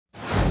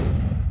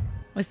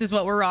This is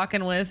what we're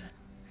rocking with.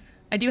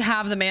 I do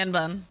have the man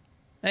bun.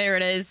 There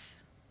it is.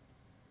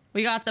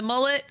 We got the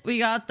mullet. We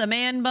got the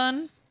man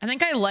bun. I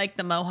think I like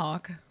the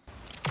mohawk.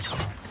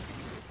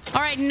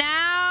 All right,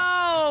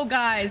 now,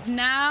 guys,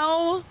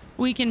 now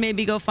we can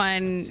maybe go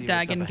find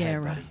Dagon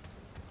Guerra.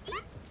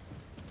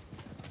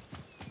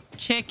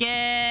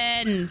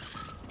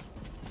 Chickens.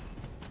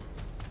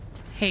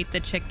 Hate the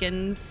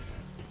chickens.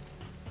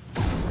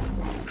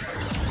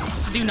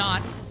 Do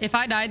not. If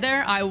I died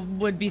there, I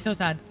would be so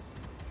sad.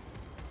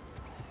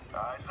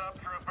 Eyes up,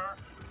 trooper.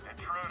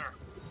 Intruder.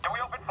 Do we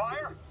open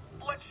fire?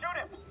 Let's shoot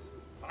him.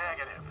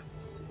 Negative.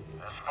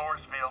 This force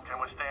field can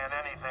withstand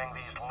anything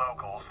these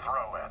locals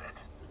throw at it.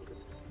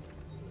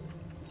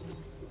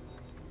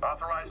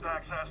 Authorized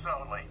access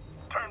only.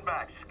 Turn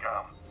back,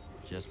 scum.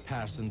 Just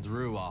passing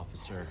through,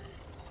 officer.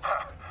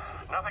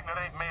 Nothing that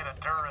ain't made of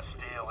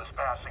Durasteel is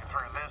passing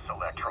through this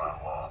electron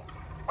wall.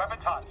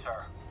 Weapons hot,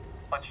 sir.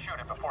 Let's shoot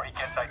him before he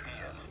gets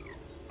ideas.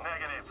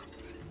 Negative.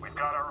 We've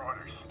got our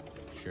orders.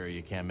 Sure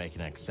you can't make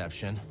an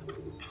exception?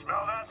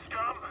 Smell that,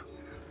 scum?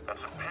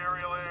 That's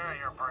Imperial air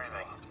you're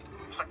breathing.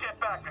 So get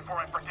back before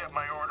I forget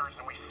my orders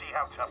and we see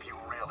how tough you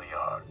really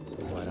are.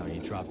 Why don't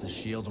you drop the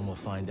shield and we'll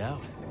find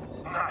out?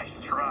 Nice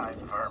try,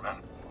 vermin.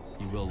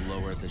 You will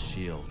lower the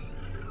shield.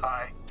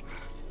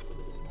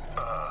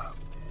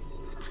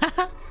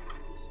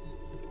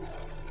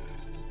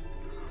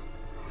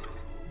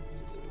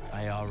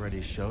 I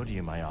already showed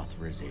you my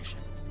authorization.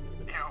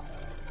 You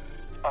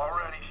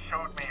already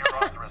showed me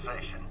your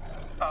authorization.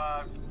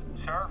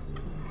 Sir?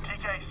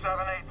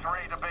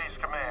 TK-783 to base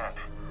command.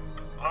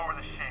 Lower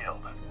the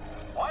shield.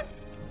 What?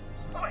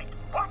 Wait,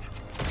 what?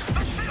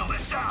 The shield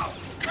is down!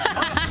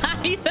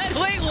 He said,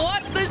 wait,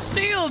 what? The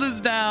shield is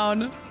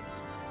down.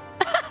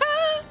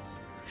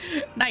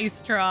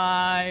 Nice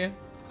try.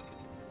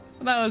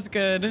 That was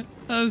good.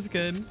 That was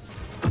good.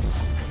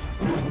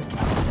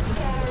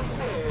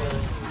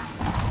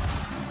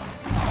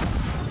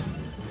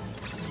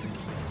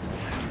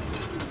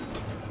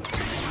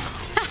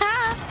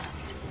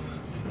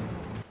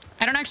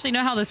 I don't actually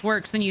know how this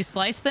works. When you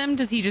slice them,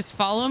 does he just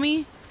follow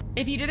me?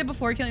 If you did it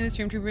before killing the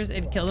stormtroopers,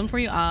 it'd kill them for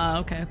you. Ah,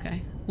 okay,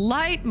 okay.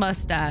 Light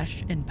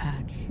mustache and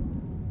patch.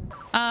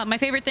 My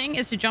favorite thing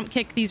is to jump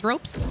kick these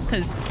ropes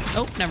because,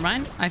 oh, never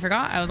mind. I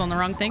forgot. I was on the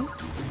wrong thing.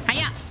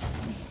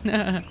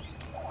 Hiya.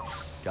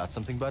 Got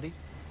something, buddy?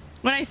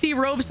 When I see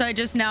ropes, I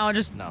just not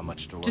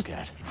much to look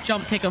at.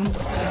 Jump kick them.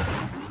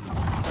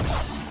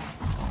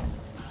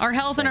 Our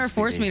health and our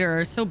force meter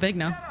are so big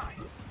now.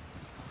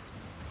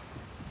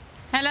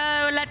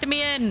 Hello, let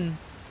me in.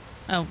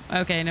 Oh,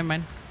 okay, never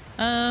mind.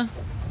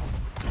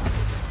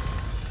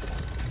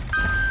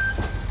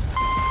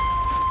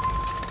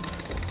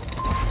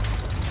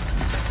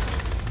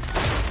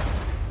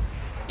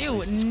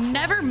 Ew,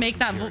 never make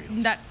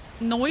that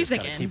noise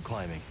Just again. Keep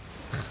climbing.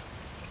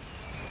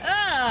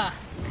 Ugh.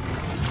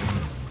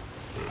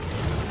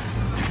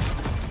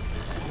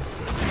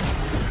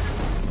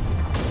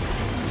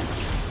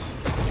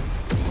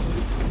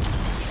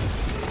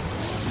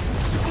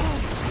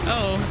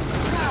 Oh.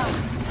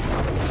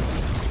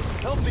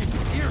 Help me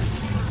here.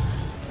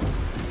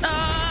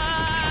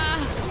 Ah.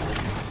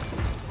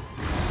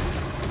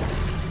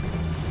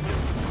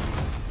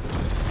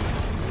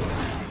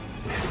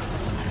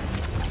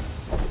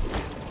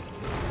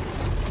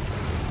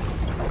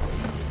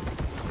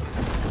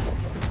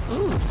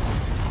 Ooh.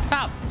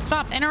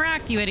 Stop.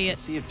 Interact, you idiot.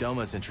 Let's see if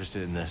Doma's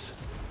interested in this.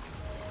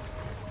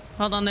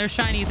 Hold on, there's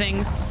shiny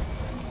things.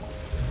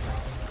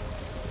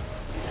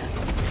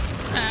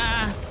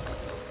 Ah.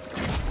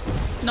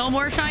 No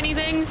more shiny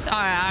things? All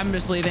right, I'm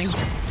just leaving.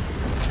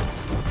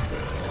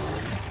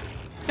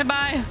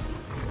 Goodbye.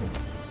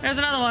 There's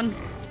another one.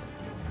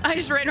 I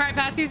just ran right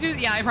past these dudes.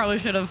 Yeah, I probably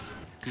should have.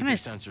 Keep your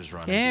sensors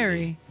running.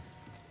 Scary.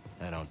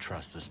 I don't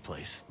trust this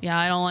place. Yeah,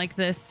 I don't like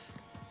this.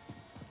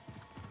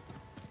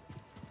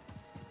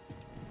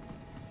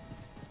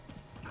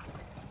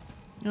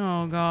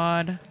 Oh,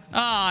 God.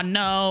 Oh,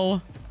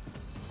 no.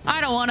 I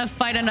don't want to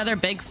fight another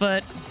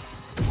Bigfoot.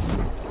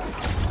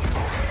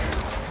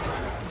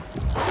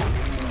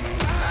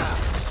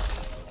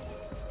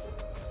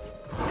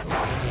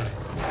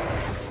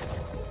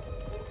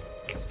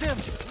 Stim,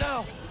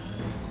 no.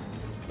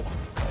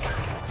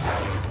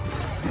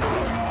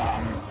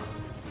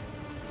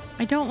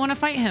 I don't want to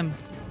fight him.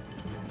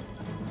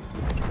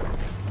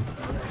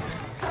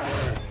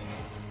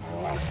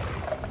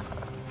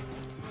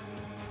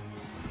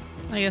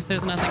 I guess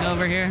there's nothing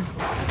over here.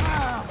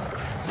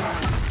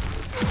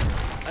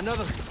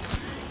 Another.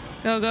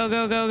 Go, go,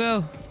 go, go,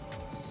 go.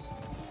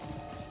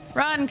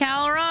 Run,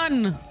 Cal,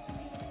 run.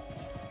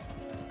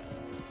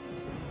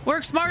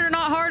 Work smarter,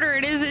 not harder.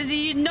 It is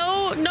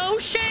no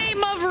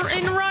shame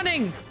in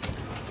running.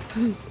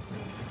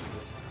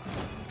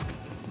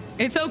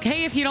 It's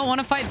okay if you don't want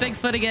to fight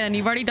Bigfoot again.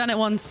 You've already done it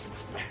once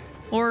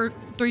or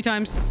 3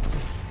 times.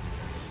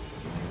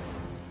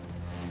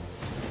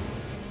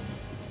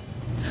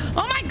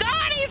 Oh my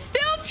God, he's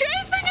still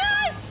chasing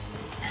us!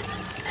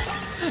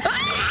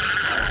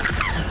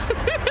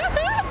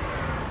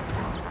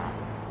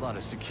 A lot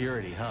of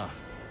security, huh?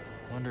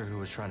 Wonder who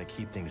was trying to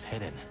keep things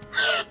hidden.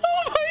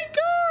 Oh my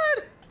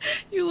god!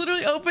 You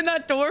literally opened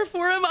that door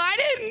for him? I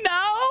didn't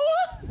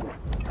know!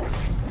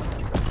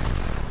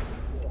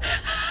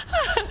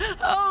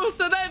 Oh,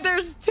 so that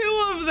there's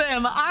two of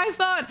them. I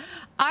thought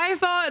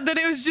that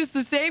it was just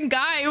the same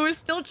guy who was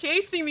still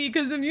chasing me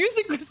because the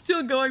music was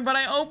still going, but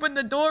I opened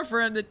the door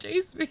for him to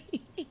chase me.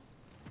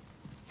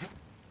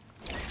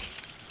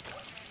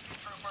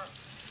 Trooper,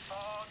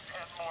 fog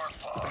and more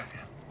fog.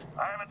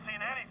 I haven't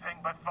seen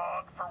anything but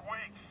fog for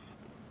weeks.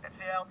 It's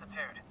the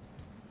altitude.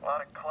 A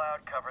lot of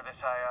cloud cover this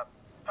high up.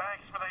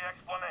 Thanks for the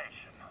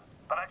explanation.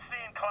 But I've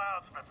seen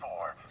clouds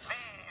before.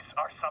 These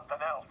are something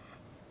else.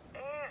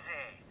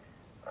 Easy.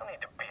 No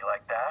need to be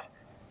like that.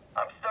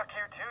 I'm stuck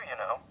here too, you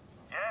know.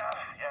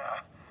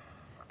 Yeah.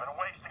 We've been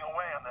wasting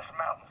away on this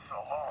mountain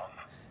so long.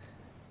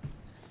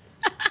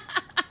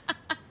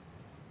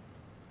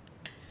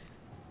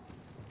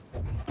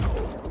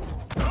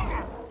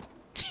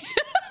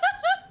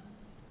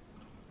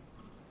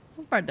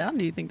 How far down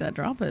do you think that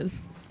drop is?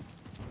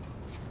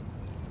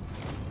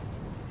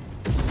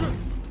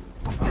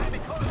 Enemy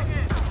closing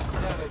in.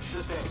 Damage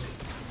sustained.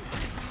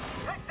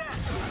 Take that.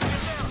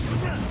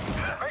 Get down.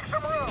 Make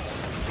some room.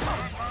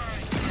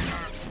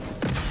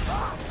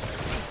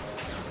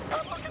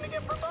 I'm looking to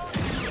get promoted.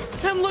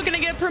 I'm looking to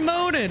get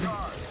promoted.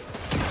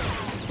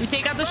 We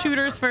take out the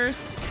shooters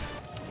first.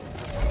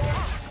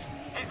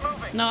 He's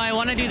moving. No, I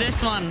want to do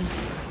this one.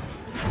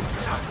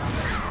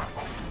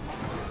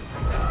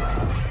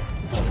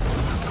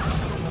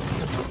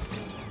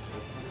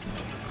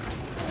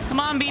 Come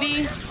on,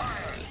 BD.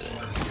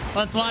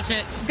 Let's watch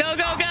it. Go,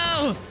 go,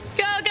 go!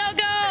 Go, go,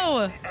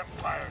 go!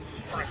 Empire's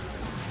strength.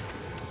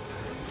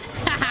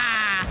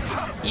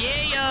 Haha!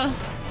 Yeah!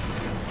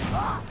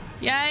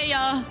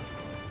 Yeah!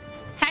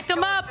 Hack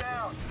him up!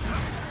 Down.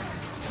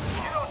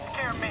 You don't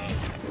scare me.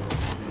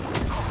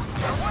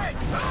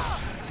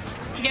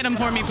 Away. Get him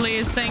for me,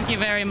 please. Thank you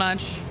very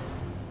much.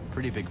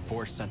 Pretty big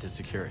force sent to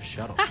secure a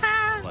shuttle.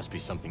 Must be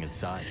something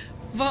inside.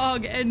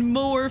 Fog and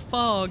more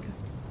fog.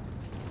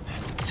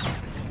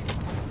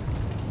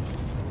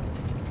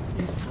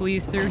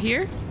 Squeeze through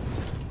here.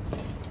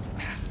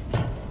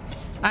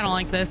 I don't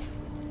like this.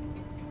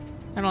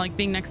 I don't like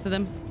being next to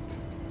them.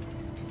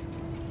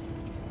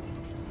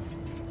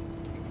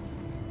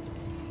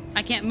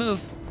 I can't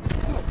move.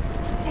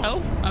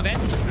 Oh, okay.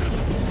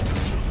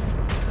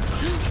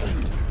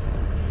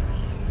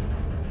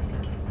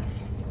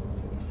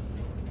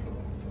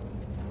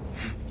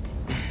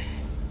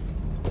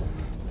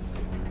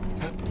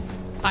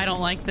 I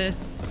don't like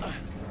this.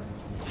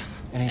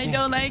 Anything? I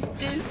don't like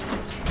this.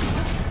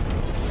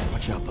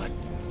 Watch out, bud.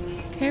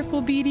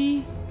 Careful,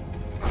 BD.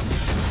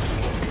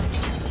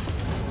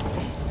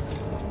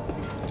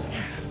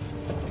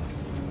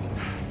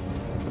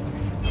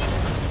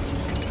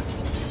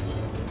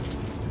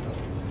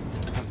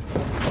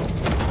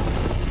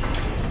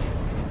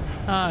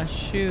 Oh,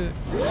 shoot.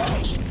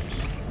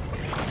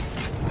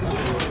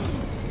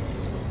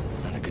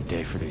 Not a good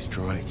day for these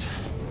droids.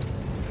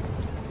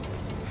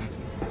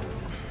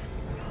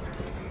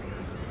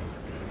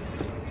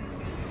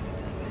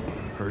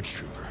 Purge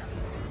trooper.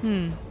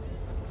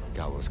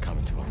 Got what was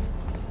coming to him.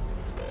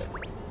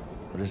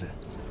 What is it?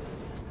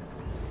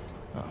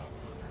 Oh.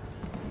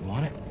 You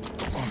want it?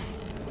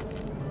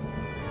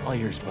 All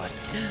yours, bud.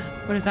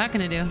 What is that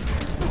gonna do?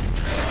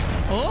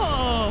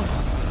 Oh!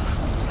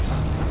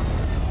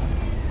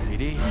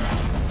 BD?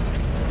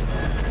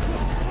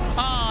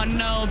 Oh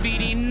no,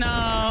 BD,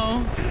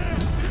 no.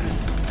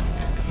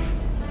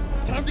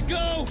 Time to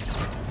go!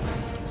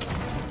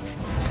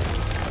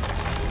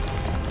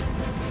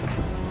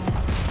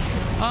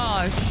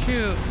 Oh,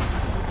 shoot.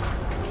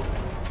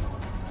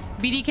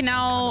 BD can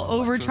now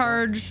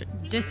overcharge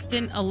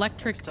distant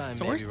electric Next time,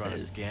 maybe run a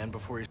sources. scan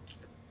before you...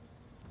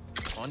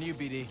 On you,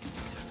 BD.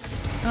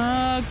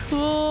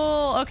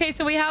 Cool. Okay,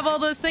 so we have all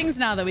those things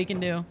now that we can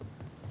do.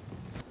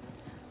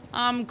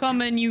 I'm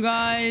coming, you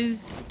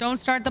guys. Don't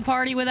start the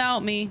party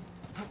without me.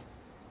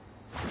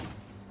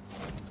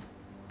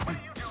 What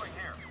are you doing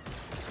here?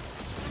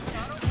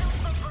 Now don't kill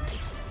somebody.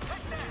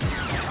 Take that.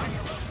 I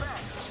can look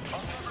back.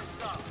 I'll never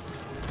stop.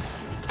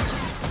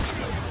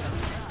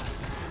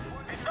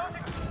 It's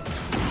nothing.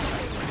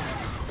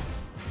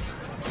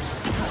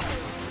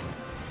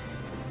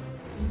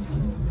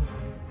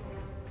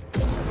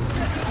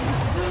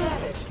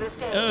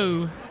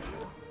 Oh.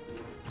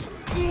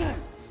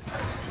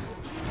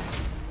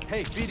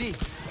 Hey, BD.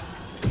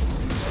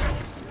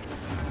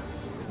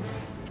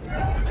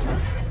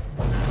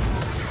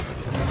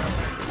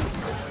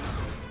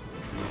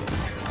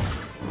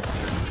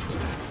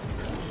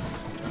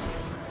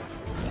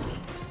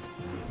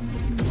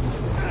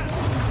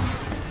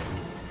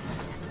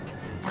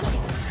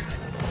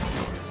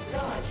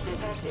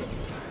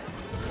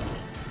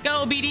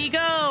 Go, BD,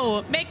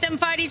 go! Make them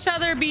fight each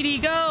other,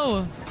 BD,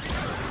 go!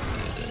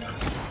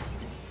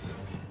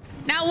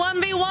 Now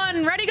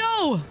 1v1, ready,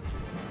 go!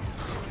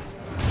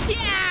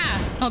 Yeah!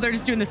 Oh, they're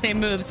just doing the same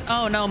moves.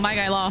 Oh no, my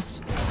guy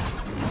lost.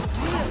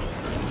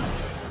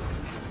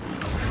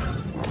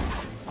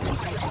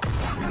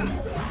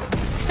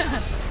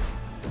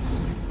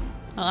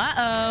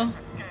 Uh-oh.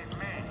 Escape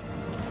me.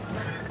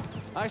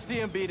 I see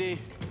him, BD.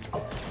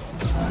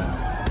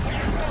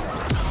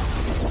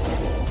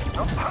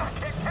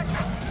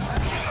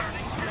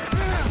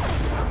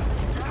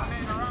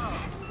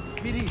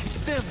 BD,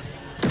 stim.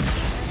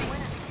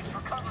 He's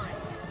recovering.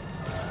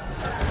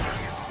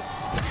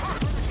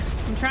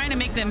 I'm trying to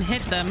make them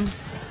hit them.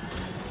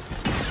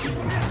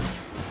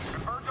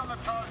 Converge on the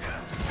target.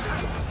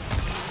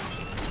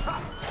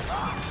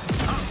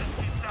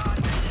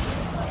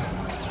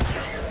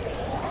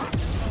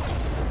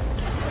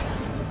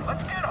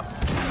 Let's get him.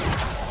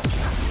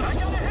 I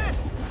got a hit.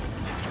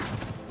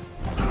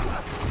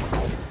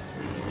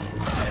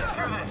 Let's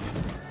do this.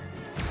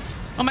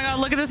 Oh my god,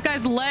 look at this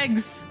guy's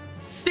legs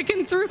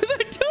sticking through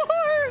the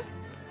door.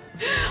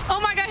 Oh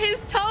my god, his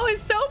toe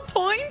is so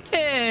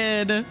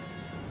pointed.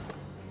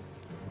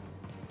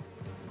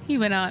 He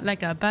went out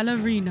like a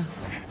ballerina.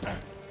 Do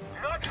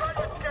not try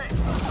to escape.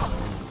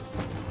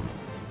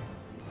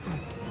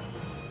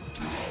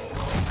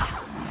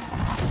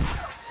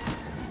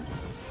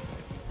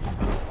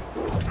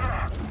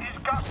 He's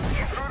got the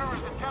intruder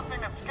is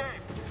attempting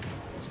escape.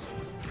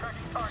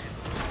 Tracking target.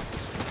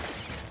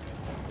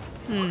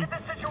 Look at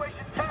the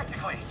situation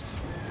tactically.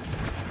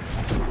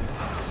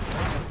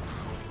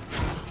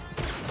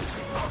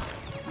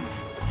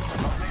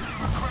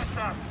 Regret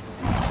that.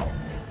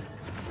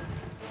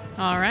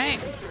 All right.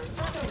 Too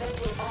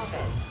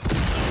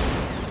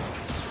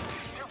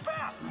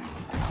fast.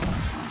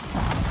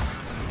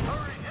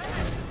 Hurry, hit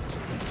it.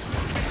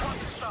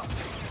 Watch yourself.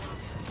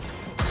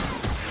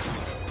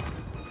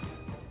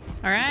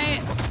 All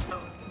right.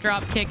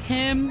 Drop kick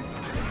him.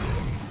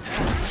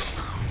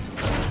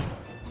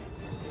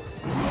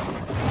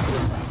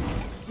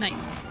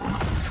 Nice.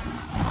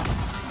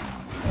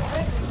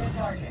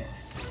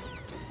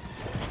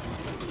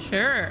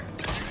 Sure.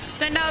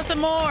 Send out some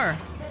more.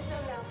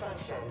 System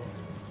malfunction.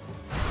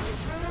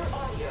 Intruder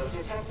audio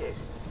detected.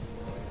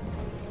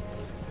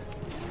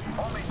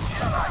 Only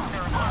Jedi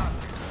Survivor.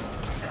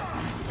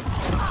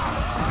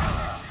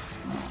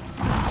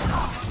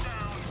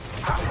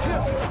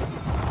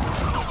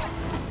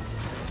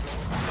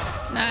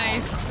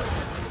 Nice.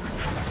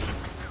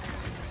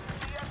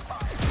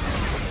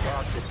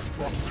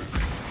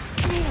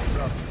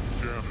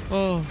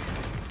 Oh.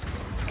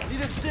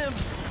 Need a stim.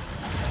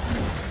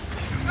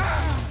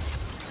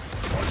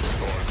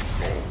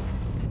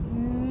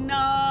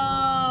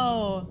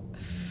 No.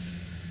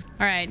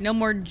 All right, no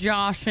more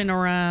joshing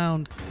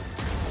around.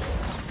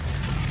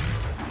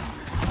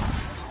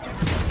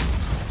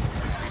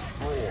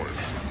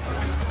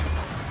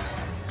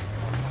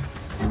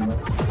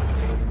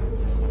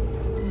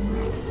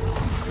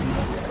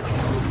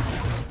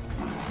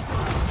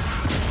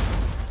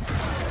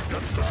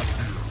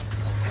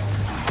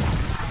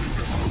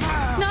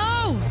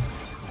 No.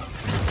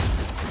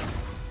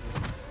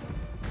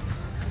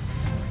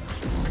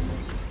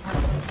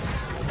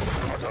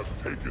 I have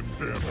taken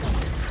damage.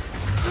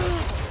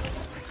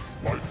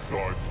 Light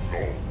side's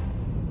null.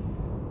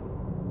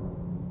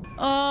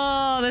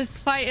 Oh, this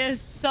fight is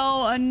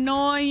so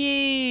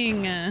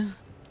annoying.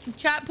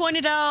 Chat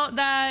pointed out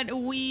that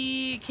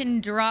we can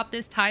drop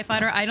this TIE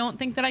fighter. I don't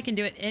think that I can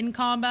do it in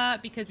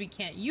combat because we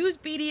can't use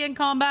BD in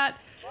combat,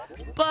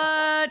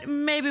 but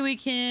maybe we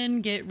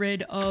can get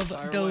rid of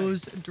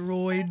those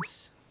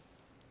droids.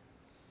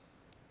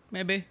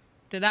 Maybe.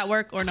 Did that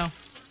work or no?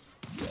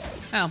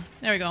 Oh,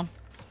 there we go.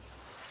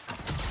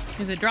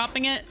 Is it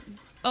dropping it?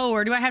 Oh,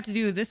 or do I have to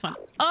do this one?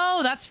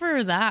 Oh, that's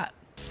for that.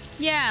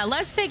 Yeah,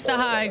 let's take the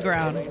high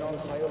ground.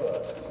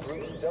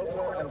 Groups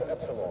Delta and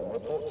Epsilon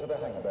report to the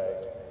hangar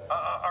bay.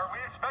 Are we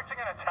expecting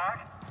an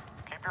attack?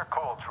 Keep your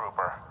cool,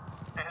 Trooper.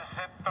 Is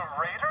it the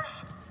Raiders?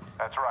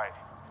 That's right.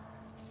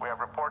 We have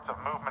reports of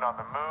movement on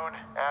the moon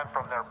and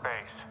from their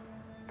base.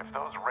 If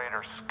those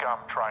Raider scum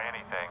try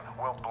anything,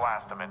 we'll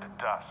blast them into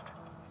dust.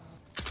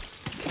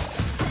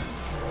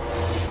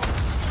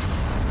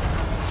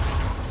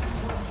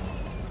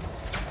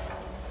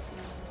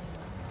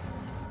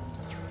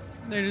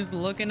 They're just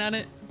looking at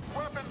it.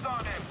 Weapons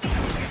on him.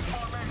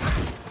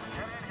 Formation.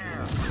 Get in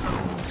here.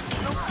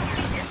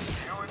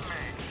 You and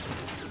me.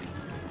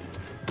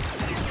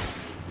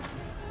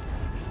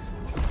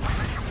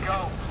 Let you go.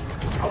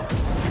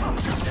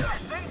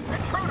 See?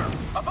 Intruder.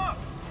 Above.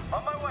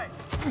 On my way.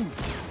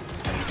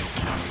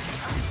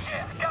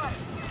 Yeah, got it.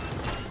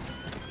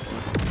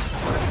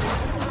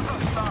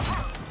 Stop.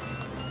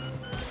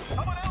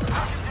 Someone else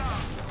take him down.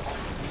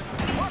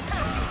 Watch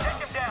him. Take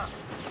him down.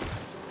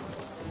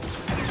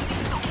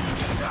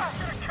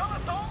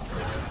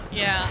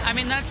 Yeah, I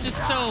mean, that's just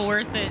so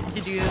worth it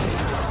to do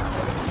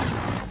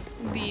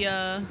the,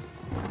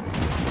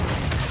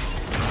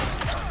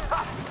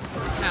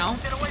 Ow.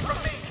 Get away from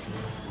me.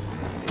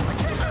 I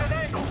came at an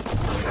angle.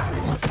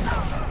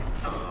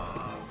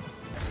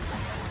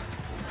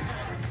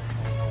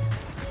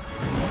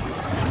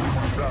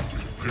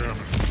 Captain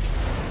damage.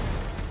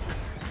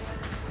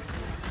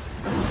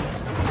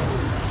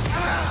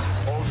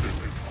 Target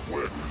is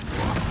quick.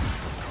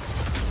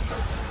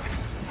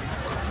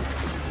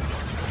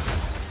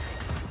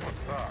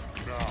 Attack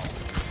now.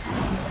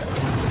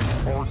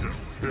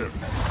 hit.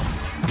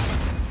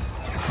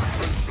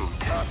 Sensor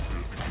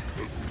active.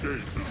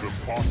 Escape is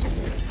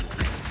impossible.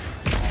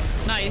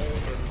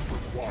 Nice.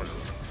 Required.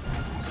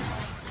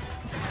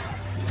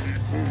 He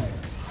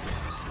moved.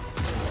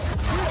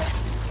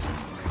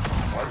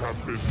 I have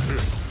been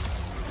hit.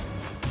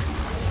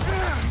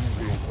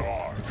 You will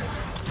die.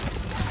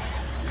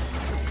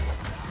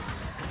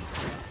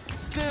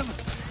 Stim!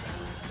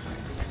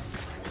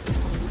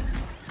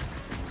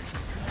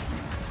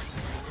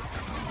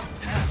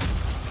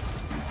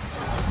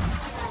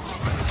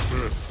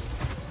 Miss.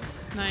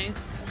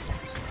 Nice.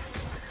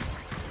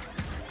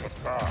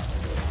 Attack.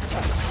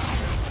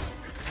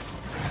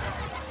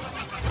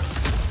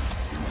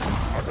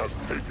 I have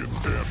taken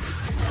damage.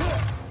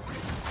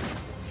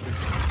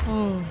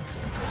 Oh.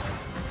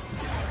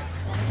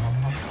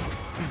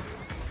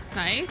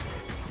 Nice.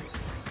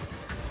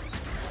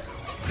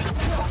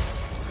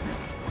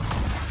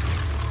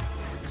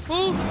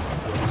 Ooh.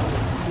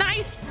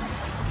 Nice.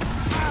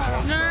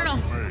 No.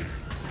 Made.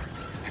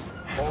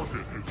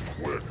 Target is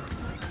quick.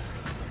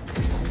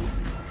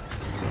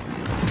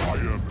 I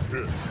am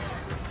hit.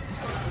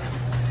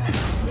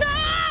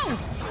 No!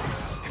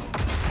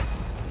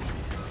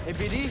 Hey,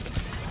 BD?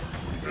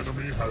 The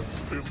enemy has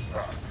stim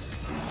packs.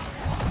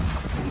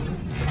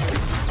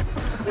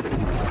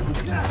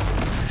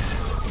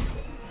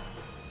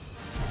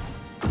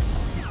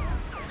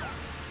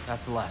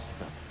 That's the last of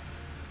them.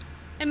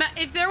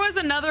 If there was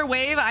another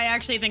wave, I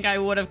actually think I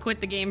would have quit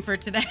the game for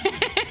today.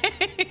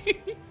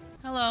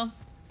 Hello.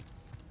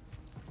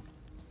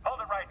 Hold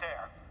it right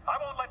there. I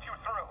won't let you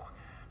through.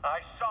 I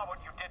saw what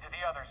you did to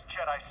the others,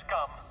 Jedi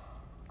scum.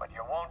 But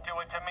you won't do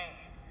it to me.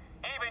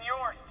 Even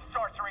your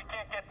sorcery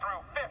can't get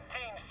through 15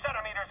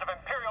 centimeters of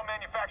Imperial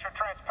manufactured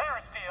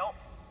transparent steel,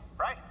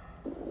 right?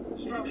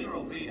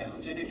 Structural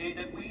readouts indicate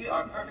that we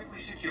are perfectly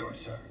secure,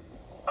 sir.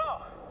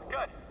 Oh,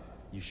 good.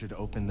 You should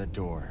open the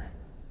door.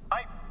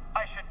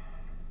 I should...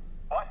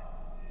 What?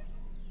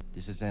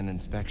 This is an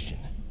inspection.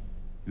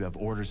 You have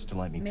orders to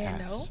let me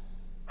Mando? pass.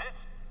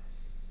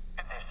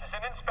 This is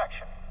an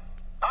inspection.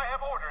 I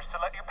have orders to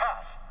let you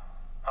pass.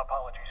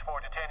 Apologies for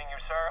detaining you,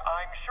 sir.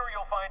 I'm sure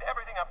you'll find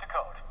everything up to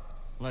code.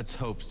 Let's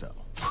hope so.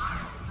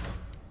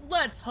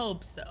 Let's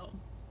hope so.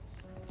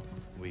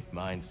 Weak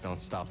minds don't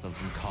stop them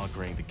from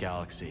conquering the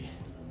galaxy.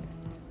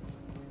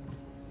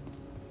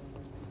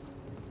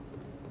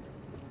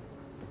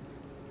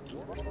 The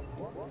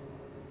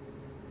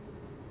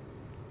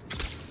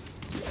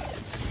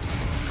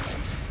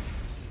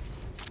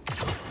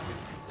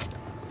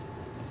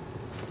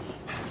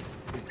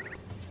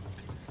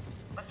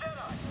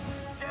Jedi,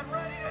 get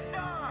ready to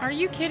die! Are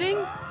you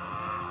kidding?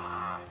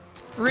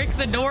 Rick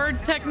the door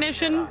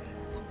technician?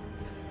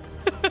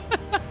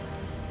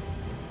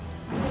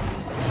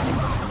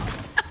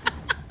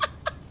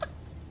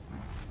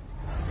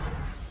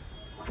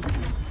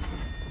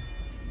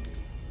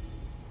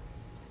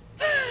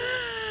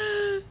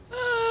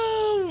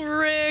 Oh,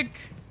 Rick.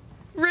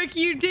 Rick,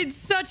 you did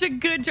such a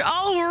good job.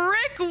 Oh,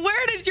 Rick,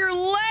 where did your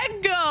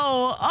leg go?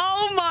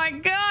 Oh my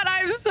God,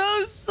 I'm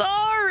so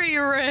sorry,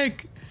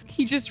 Rick.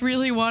 He just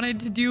really wanted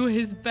to do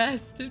his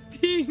best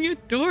at being a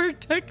door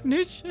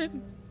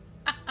technician.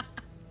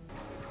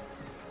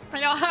 I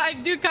know, I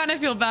do kind of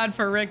feel bad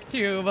for Rick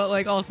too, but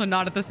like also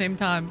not at the same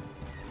time.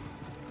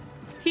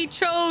 He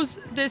chose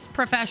this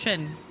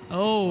profession.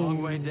 Oh.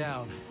 Long way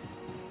down.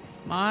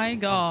 My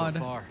God. So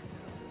far.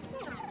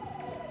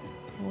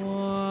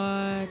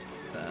 What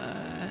the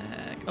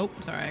heck? Oh,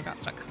 sorry, I got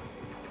stuck.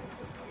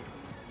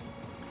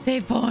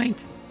 Save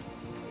point.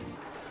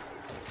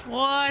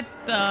 What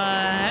the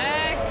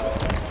heck?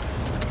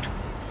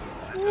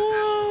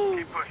 Whoa.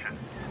 Keep pushing.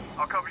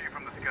 I'll cover you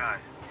from the sky.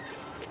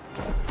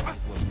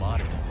 These look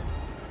modern.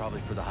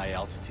 Probably for the high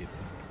altitude.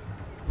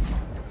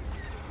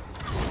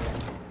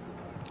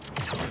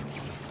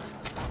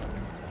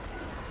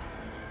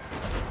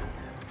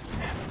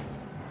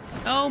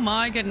 Oh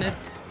my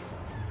goodness.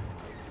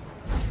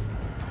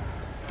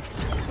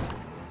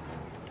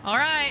 All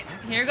right,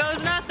 here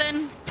goes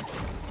nothing.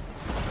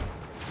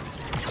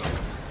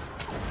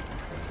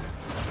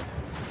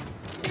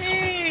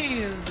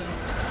 Jeez.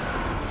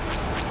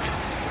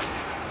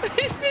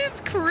 This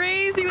is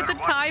crazy with the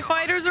TIE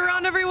fighters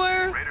around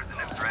everywhere. Raiders and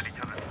them are at each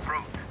other's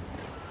throats.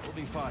 We'll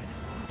be fine.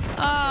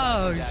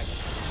 Oh,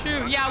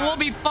 shoot. Yeah, we'll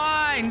be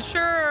fine.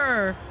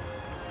 Sure.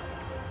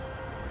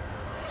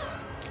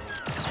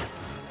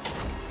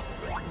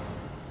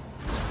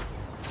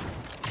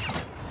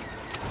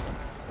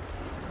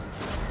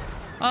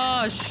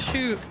 Oh,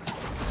 shoot.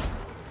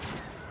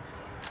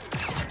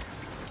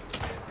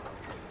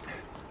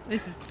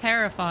 This is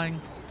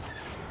terrifying.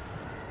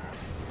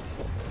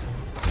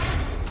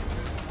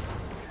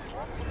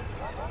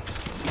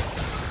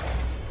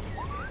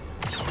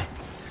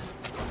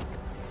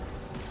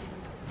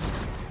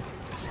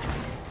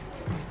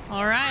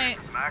 All right.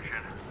 Some action.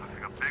 Looks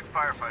like a big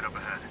firefight up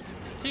ahead.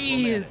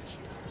 Jeez.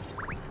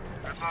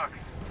 Good luck.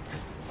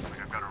 I think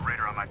I've got a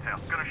raider on my tail.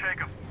 Gonna shake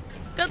him.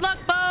 Good luck,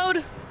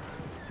 Bode.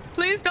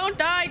 Please don't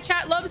die.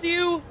 Chat loves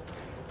you.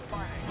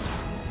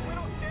 We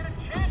don't stand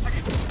a chance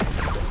against...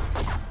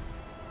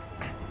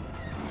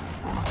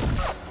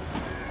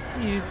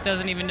 He just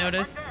doesn't even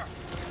notice.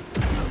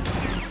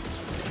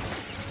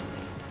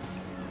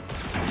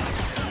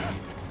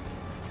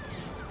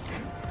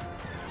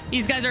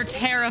 These guys are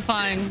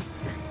terrifying.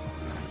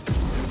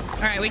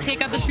 All right, we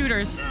take out the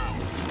shooters. Ah!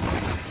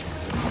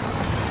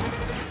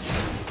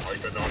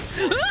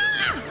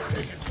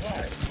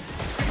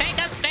 Take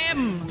a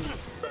stem.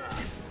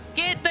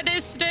 Get the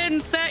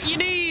distance that you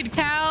need,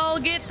 Cal.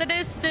 Get the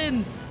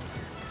distance.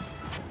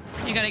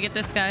 You gotta get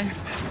this guy.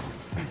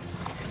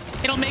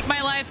 It'll make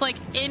my life like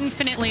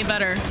infinitely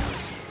better.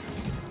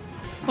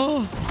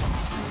 Oh.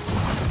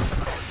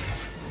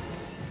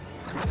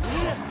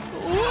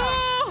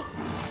 Whoa.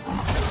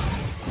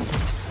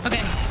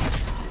 Okay.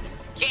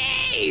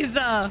 Jeez.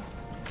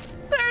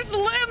 There's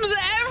limbs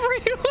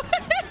everywhere.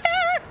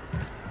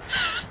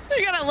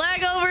 We got a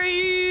leg over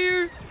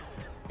here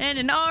and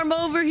an arm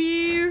over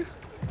here.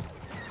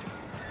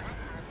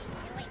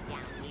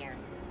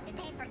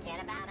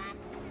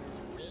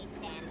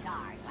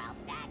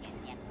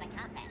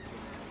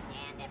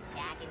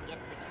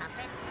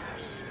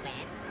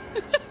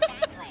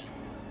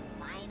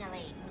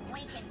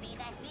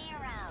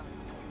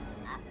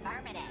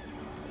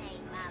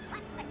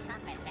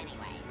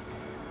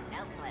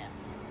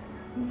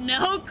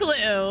 No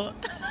clue.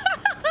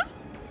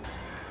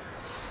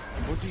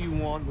 What do you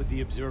want with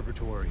the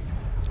observatory?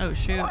 Oh,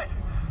 shoot. What?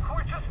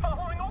 We're just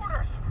following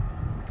orders.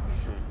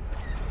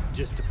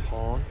 Just a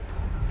pawn?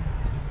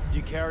 Do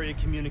you carry a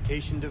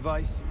communication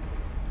device?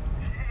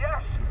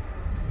 Yes.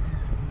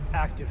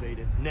 Activate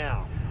it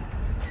now.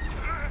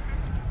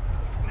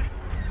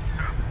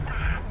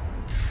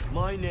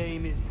 My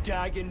name is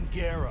Dagan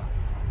Gera.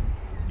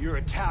 Your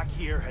attack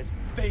here has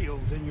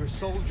failed and your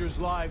soldiers'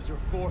 lives are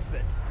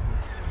forfeit.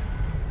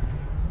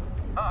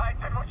 I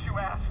did what you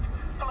asked.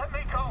 Let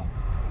me go.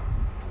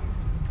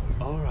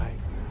 All right.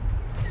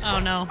 Oh,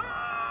 no.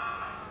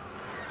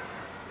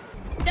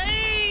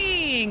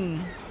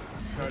 Dang!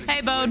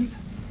 Hey, Bode.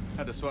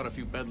 Had to swat a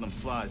few bedlam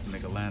flies to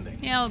make a landing.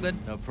 Yeah, all good.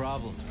 No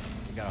problem.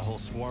 We got a whole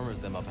swarm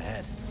of them up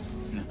ahead.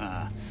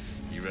 Nah.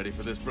 You ready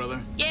for this, brother?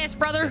 Yes,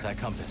 brother. Get that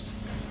compass.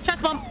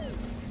 Chest bump.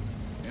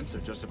 Imps are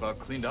just about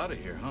cleaned out of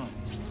here, huh?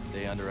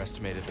 They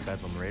underestimated the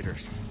Bedlam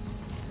Raiders.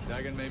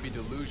 Dagan may be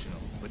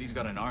delusional, but he's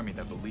got an army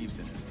that believes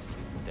in it.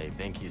 They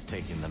think he's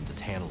taking them to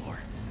Tanalor.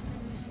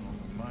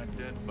 My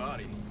dead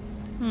body.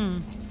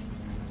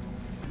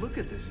 Look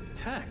at this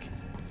tech.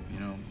 You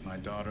know, my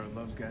daughter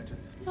loves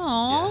gadgets.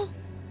 Aww.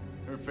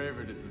 Her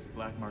favorite is this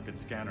black market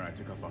scanner I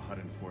took off a HUD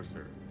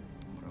enforcer.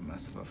 What a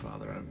mess of a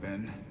father I've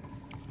been.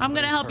 I'm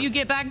gonna help you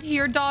get back to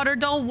your daughter.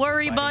 Don't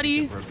worry,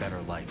 buddy. For a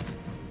better life.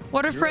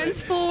 What are friends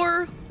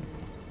for?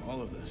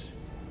 All of this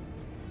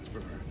is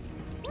for her.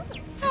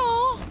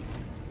 Aww.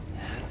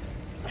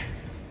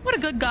 What a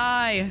good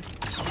guy.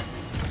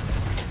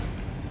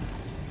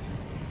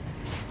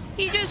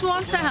 He just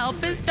wants to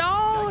help his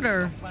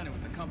daughter. Planet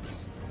with the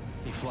compass.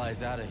 He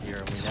flies out of here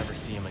and we never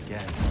see him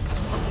again.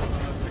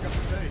 Let's pick up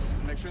the pace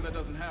and make sure that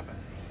doesn't happen.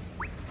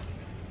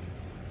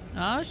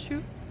 Oh,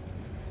 shoot.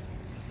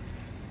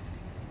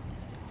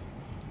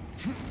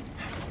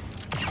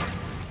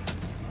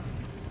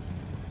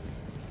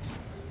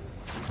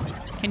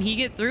 Can he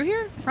get through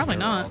here? Probably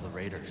Where are not. all the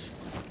raiders.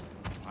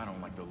 I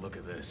don't like the look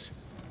of this.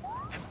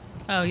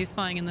 Oh, he's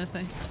flying in this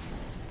way.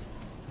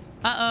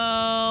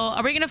 Uh-oh.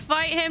 Are we gonna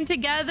fight him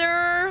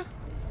together?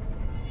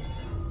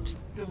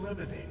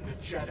 Eliminate the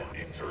Jedi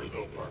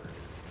interloper.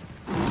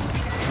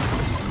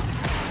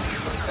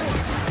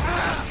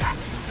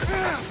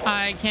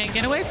 I can't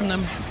get away from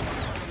them.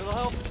 Little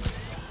help.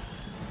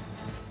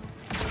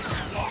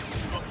 Lost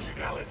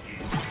functionality.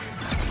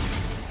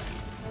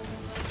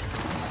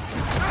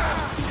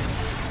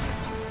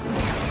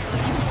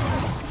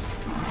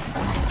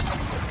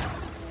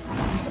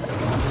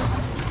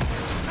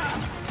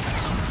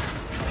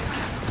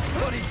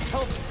 Buddy,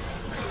 help.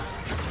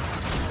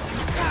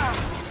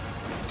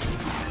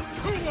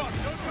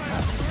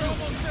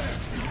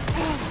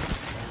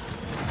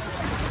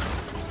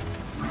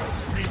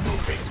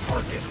 Removing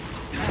targets.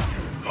 You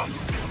must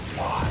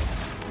comply.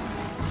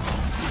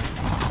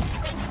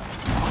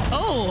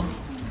 Oh,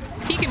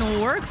 he can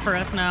work for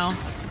us now.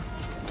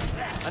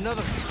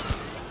 Another.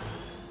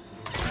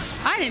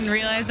 I didn't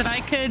realize that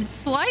I could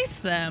slice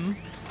them.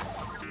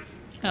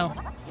 Oh.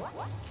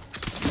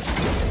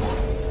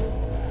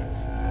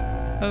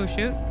 Oh,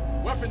 shoot.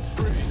 Weapons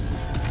free.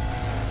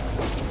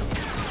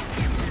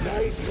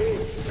 Nice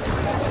hit.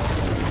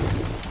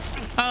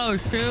 Oh,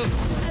 shoot.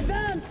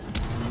 Advance.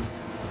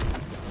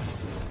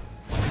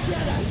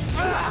 Jedi.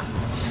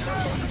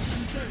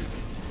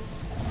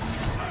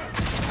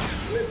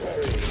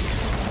 Slippery.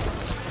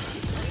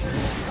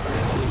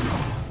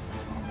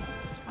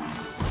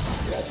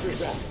 That's your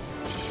best.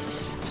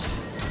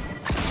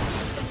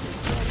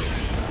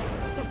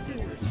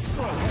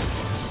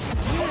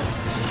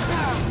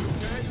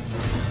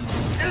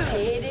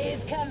 It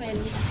is coming.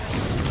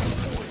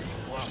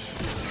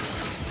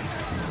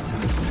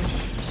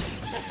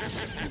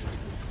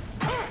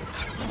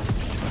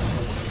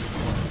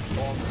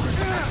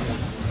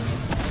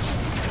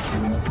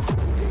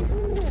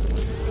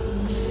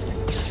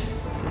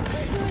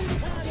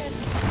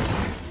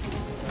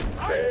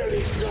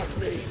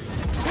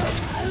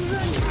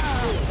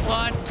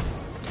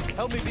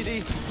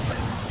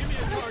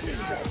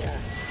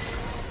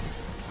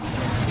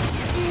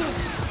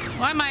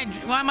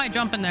 Why am I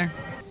jumping there?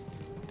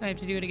 Do I have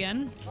to do it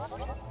again?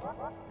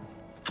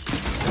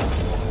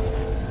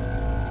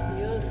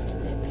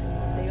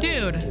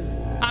 Dude,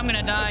 I'm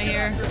gonna die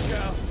here.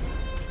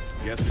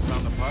 Guess it's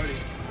on the party.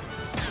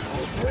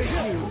 I'll break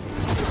you.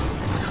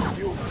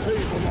 You'll pay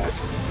for that.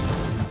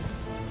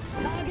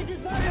 Target is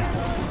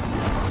vulnerable.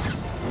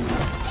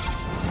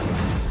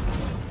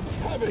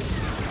 Have it.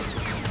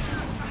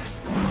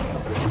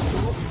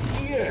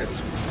 Not yet.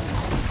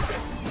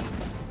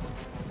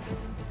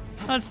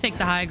 Let's take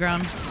the high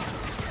ground.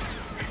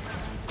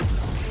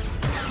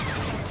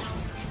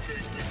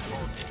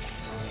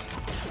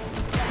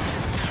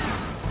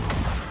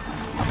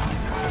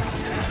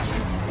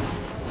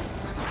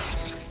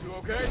 You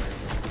okay?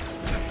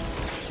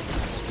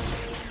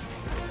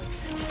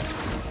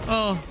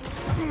 Oh.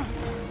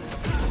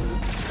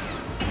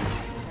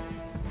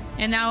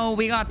 And now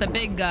we got the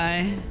big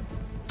guy.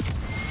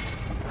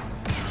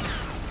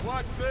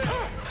 Watch this.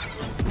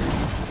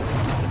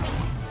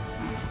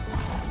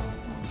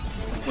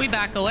 We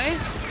back away.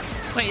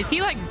 Wait, is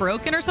he like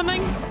broken or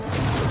something?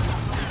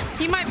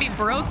 He might be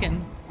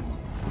broken.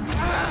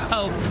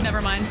 Oh,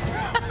 never mind.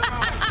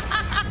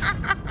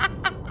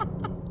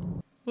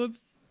 Whoops.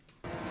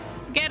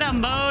 Get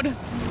him, Bode.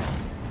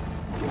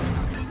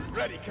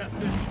 Ready,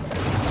 Custis.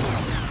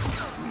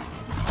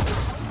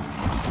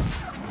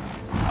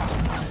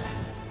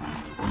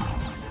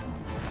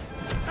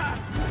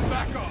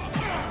 Back off.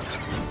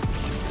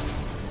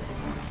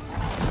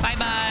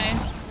 Bye-bye.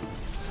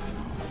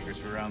 Here's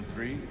for round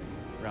 3.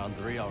 Round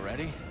 3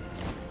 already?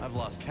 I've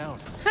lost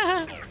count.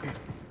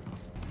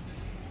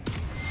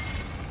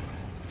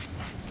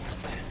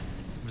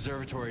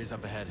 Observatory is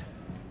up ahead.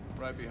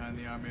 Right behind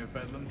the army of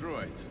Bedlam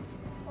droids.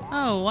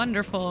 Oh,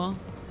 wonderful.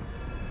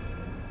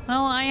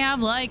 Well, I have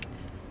like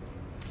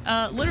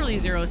literally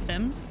 0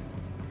 stims.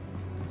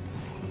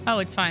 Oh,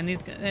 it's fine.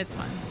 It's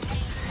fine.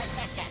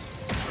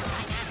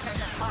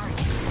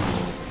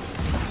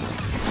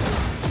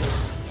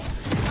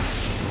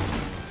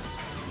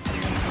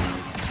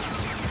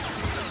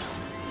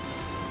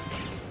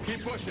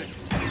 Keep pushing.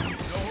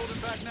 No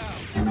holding back now.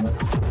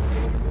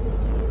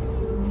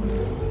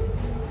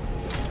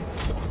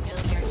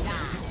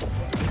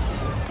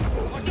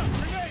 Watch out,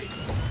 grenade!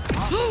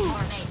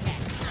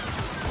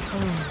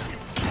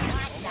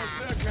 Almost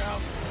there, Cal.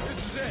 This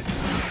is it.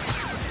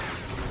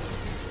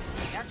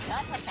 You're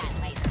good with that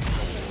laser.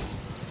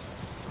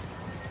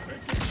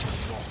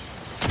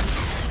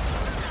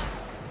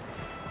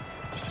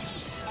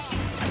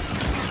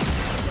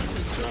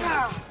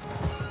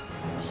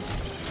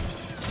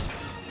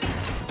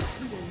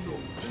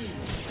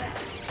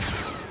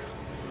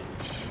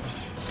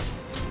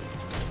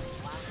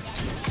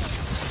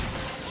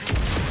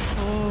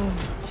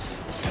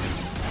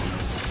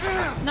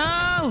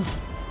 No!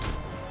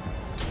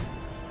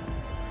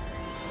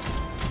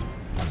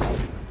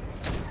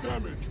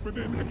 Damage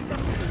within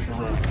acceptable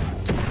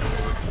parameters.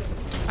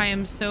 I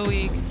am so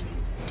weak.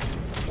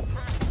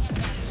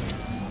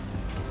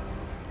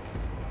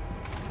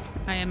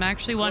 I am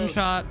actually one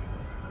shot.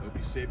 Hope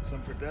you saved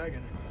some for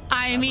Dagon.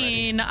 I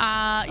mean,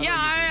 yeah,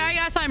 I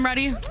guess I'm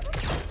ready.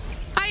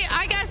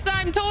 I guess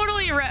I'm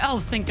totally ready. Oh,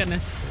 thank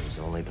goodness. It was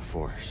only the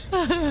Force.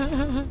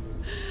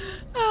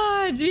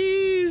 Ah,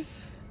 jeez.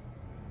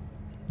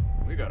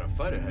 We got a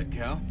fight ahead,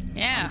 Cal.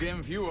 Yeah. I'm game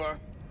if you are.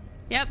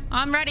 Yep,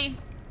 I'm ready.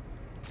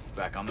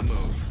 Back on the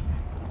move.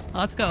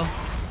 Let's go.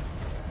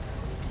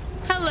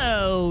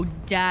 Hello,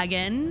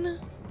 Dagon.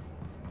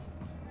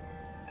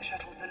 The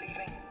shuttles are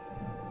leaving.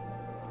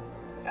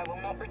 I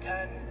will not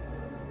return.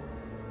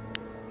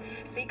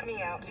 Seek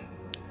me out,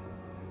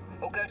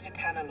 or go to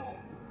Tanalor.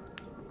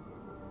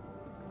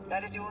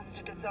 That is yours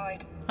to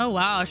decide. Oh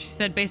wow, she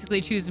said basically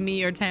choose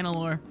me or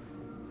Tanalor.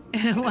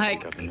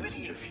 Like, Got the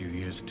message a few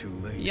years too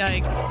late.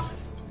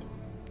 yikes.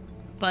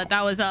 But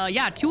that was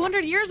yeah,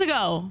 200 years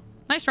ago.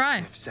 Nice try.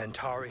 If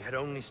Centauri had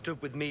only stood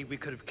with me, we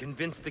could have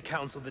convinced the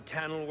council that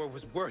Tanalor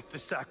was worth the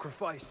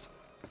sacrifice.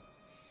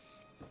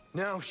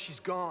 Now she's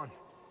gone.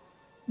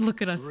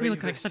 Look at us. We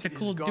look like such a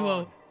cool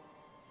duo.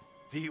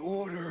 The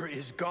Order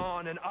is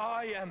gone, and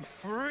I am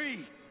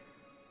free.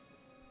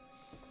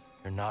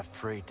 You're not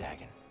free,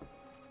 Dagon.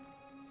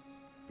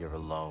 You're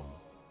alone.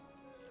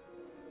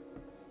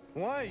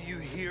 Why are you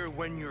here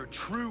when your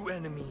true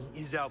enemy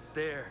is out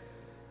there?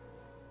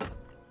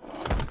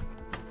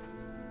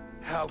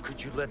 How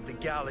could you let the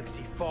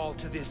galaxy fall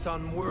to this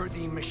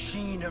unworthy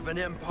machine of an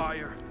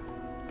empire?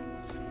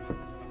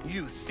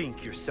 You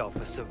think yourself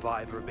a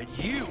survivor, but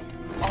you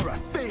are a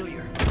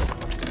failure.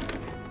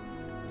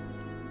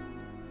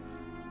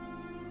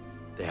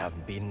 They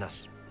haven't beaten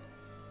us.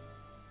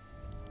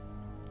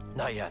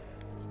 Not yet.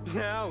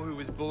 Now who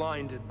is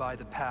blinded by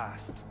the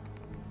past?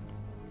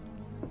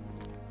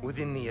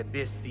 Within the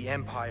abyss, the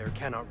Empire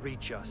cannot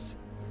reach us.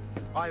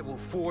 I will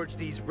forge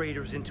these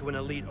raiders into an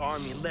elite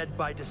army led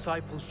by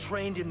disciples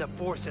trained in the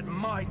Force at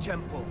my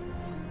temple.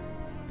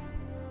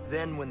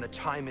 Then when the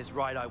time is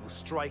right, I will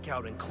strike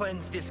out and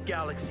cleanse this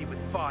galaxy with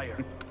fire.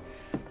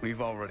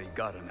 We've already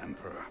got an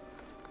emperor.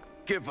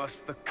 Give us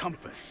the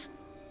compass.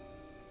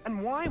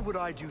 And why would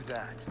I do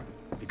that?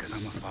 Because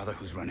I'm a father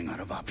who's running out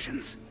of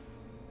options.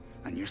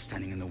 And you're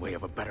standing in the way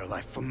of a better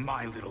life for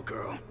my little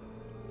girl.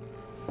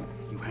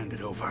 You hand it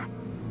over,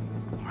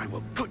 or I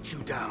will put you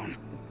down.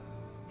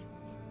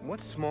 What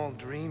small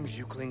dreams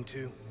you cling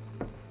to.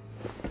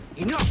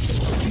 Enough!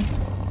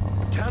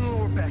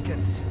 Tanlor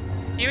beckons.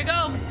 Here we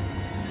go.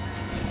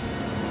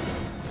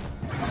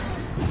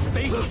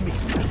 Face me.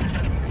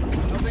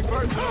 Nothing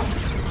personal.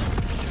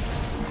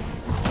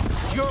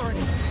 You're an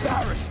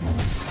embarrassment.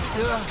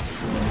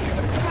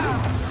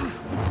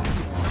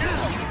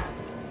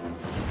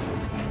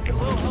 Get a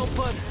little help,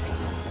 bud.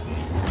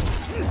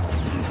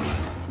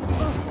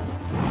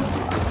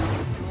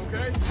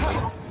 Okay?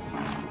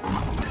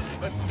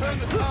 Let's turn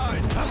the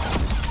tide.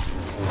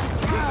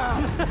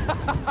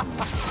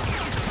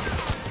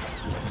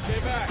 Stay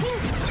back.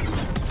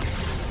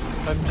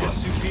 I'm just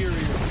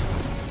superior.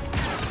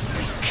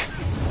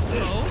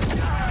 Oh.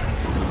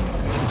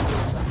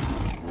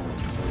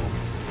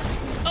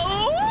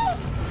 Oh!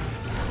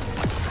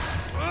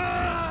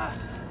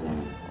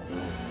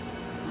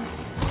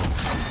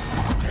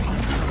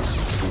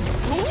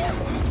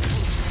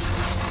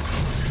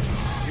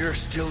 You're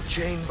still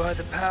chained by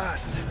the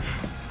past.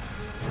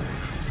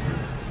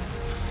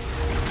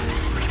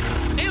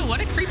 Ew,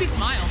 what a creepy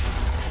smile.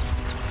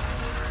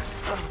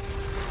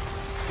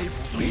 It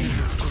will be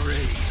your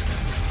grave.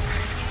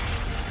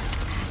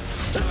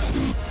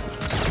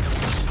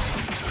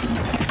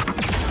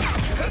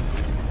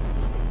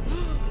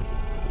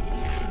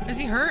 Is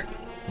he hurt?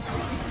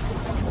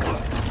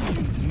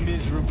 You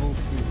miserable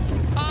fool.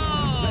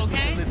 Oh,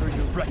 okay. Deliver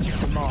your wretched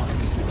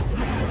demise.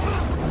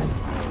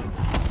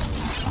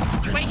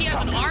 Wait, he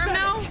has an arm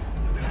now?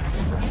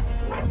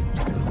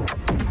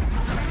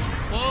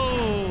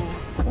 Whoa.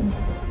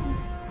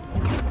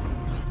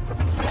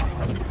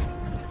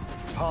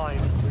 Time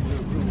for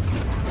your ruin.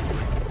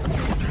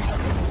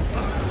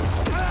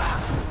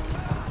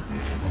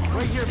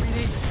 Right here, BD.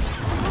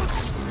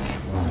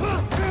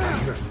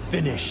 You're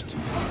finished.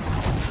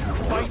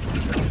 Fight.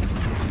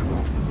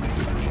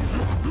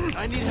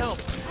 I need help.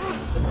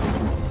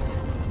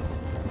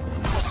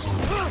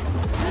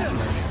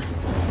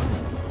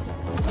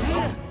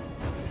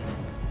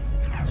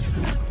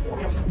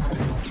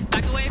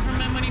 Back away from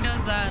him when he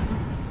does that.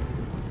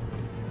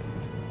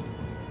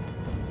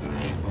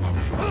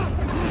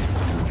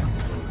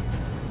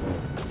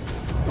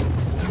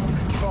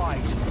 Try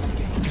to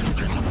escape.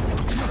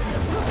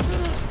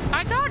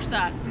 I dodged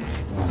that.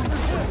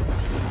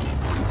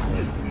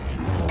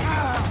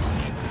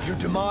 Your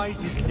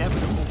demise is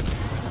inevitable.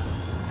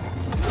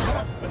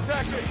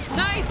 Attack me.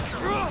 Nice.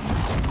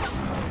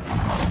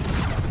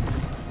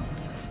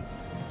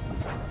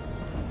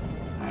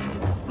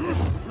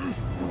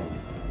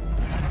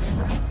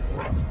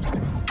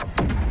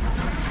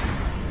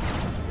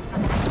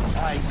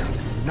 I could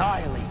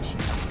annihilate you.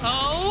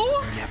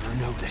 Oh? Never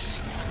notice.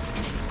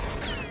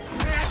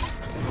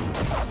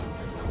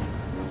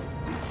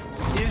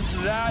 Is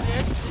that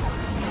it?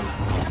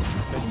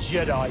 A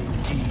Jedi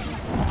indeed.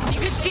 You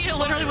could see it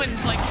literally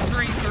went like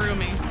straight through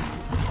me.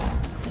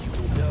 You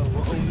will know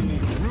only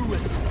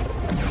ruin.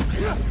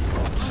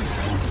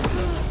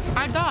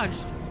 I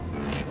dodged.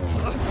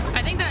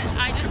 I think that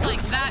I just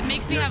like that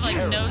makes me have like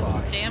no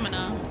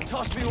stamina.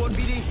 Toss me one,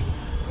 BD.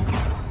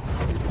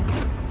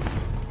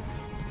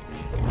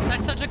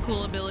 That's such a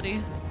cool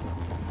ability.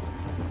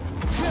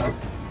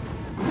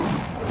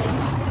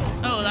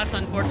 Oh, that's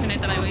unfortunate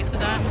that I wasted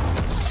that.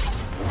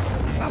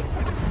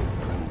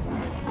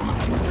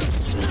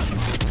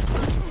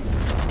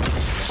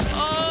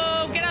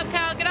 Oh, get up,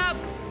 Cal, get up!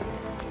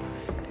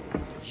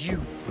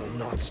 You will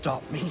not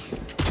stop me.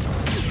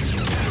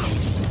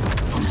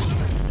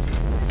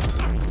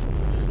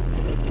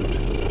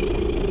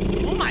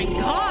 Oh my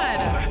god!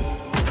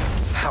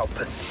 How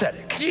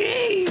pathetic.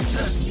 Jeez!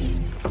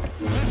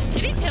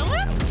 Did he kill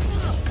him?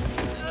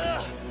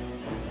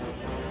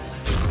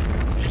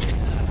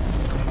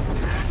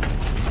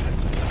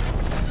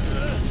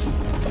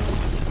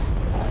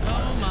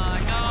 Oh my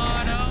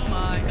god, oh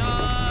my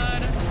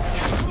god.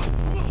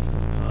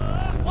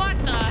 What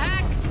the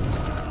heck?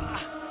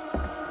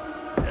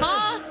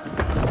 Huh?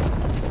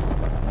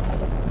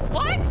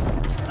 What?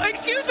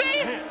 Excuse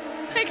me?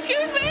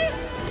 Excuse me?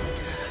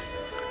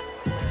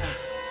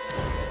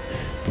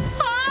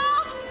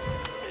 Huh?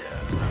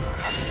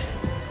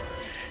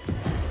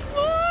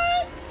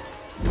 What?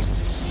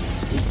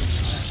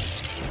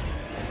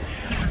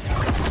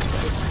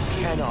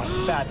 Cannot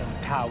fathom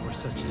power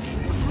such as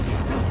this.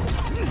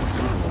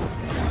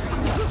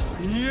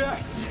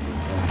 Yes!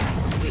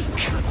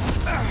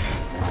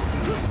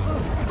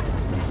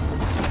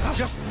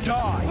 Just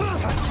die!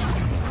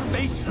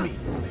 Face me!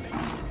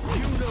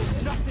 You know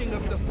nothing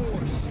of the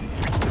Force!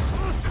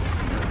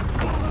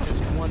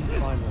 Just one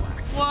final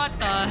act. What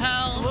the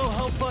hell? A little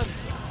help, bud.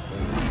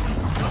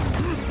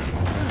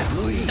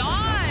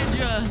 Dodge!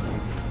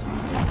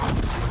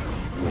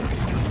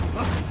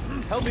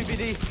 Help me,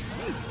 BD.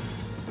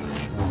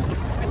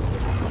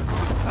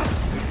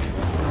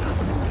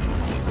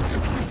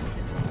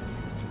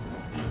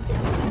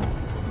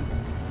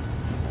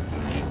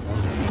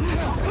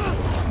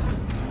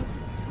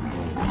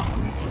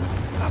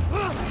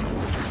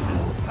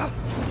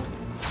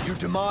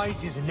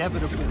 demise is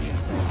inevitable.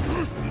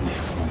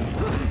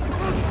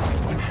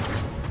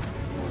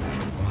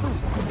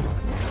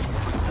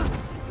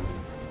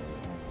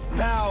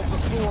 Bow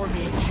before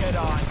me,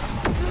 Jedi.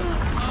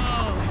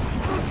 Oh.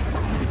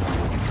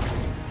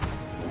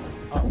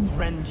 I'll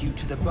rend you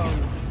to the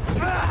bone.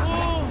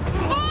 Oh.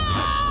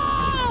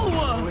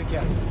 Go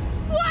again.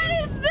 What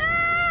is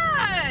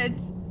that?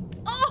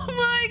 Oh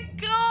my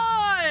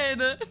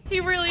god!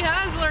 He really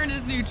has learned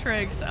his new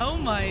tricks. Oh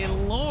my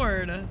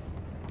lord.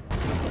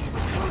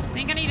 I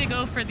think I need to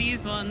go for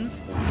these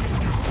ones.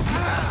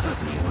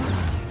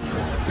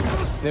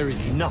 There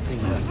is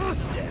nothing left but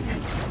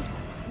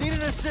death. Need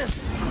an assist.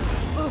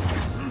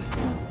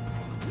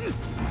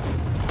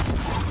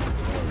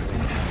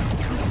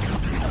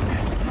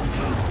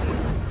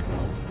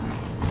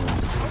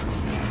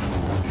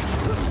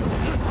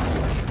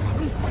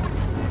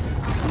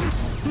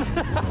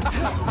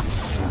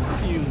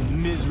 You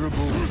miserable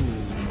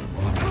fool.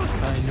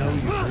 I know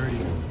you're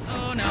hurting.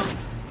 Oh no.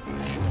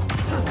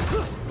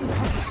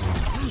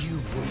 You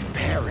will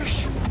perish.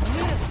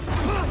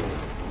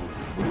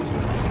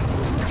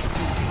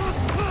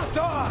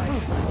 Die!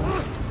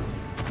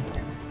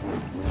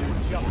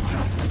 Just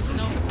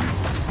No.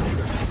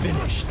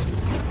 finished.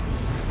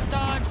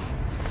 Dodge.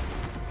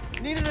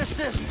 Need an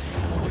assist.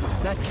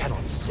 That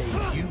cannot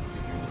save you.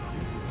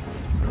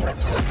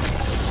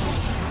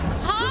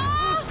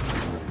 Huh?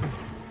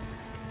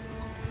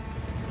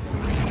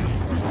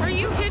 Are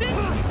you kidding?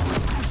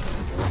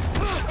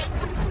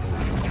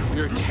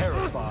 You're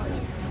terrified.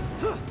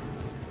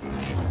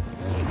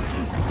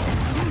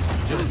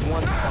 Just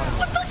one time.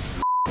 What the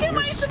f am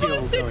I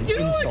supposed to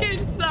do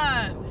against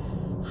that?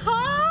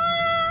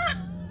 Huh?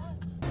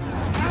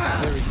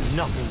 There is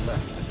nothing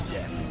left but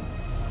death.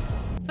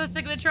 So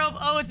stick with the trope.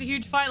 Oh, it's a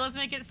huge fight. Let's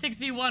make it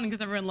 6v1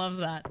 because everyone loves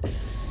that.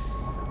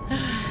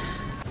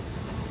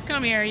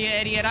 Come here, you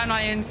idiot. I'm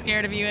not even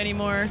scared of you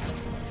anymore.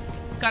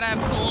 Gotta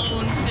have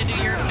clones to do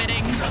your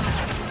bidding.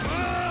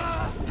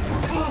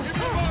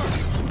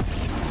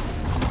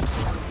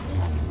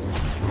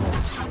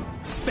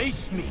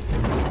 Face me.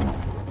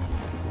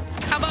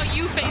 How about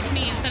you face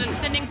me instead of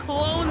sending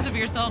clones of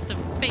yourself to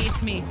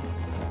face me?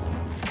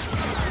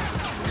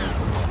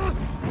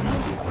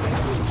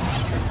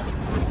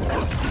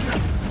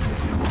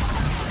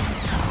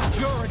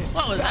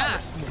 What was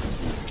that?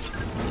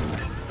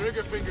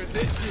 Trigger fingers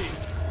itchy.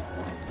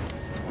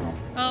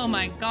 Oh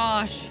my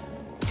gosh.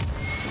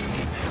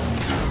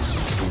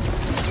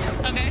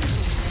 Okay.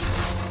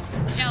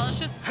 Yeah,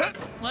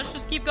 let's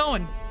just keep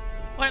going.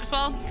 What up,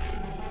 Swell?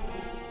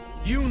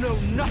 You know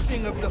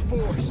nothing of the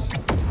Force.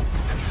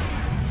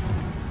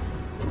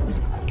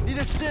 Need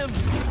a stim.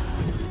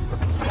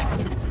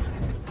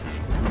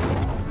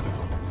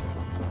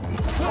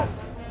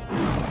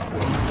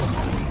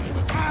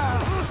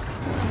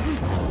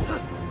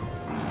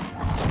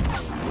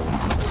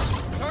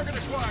 Target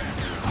acquired.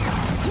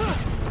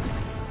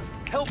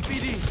 Help,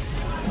 BD.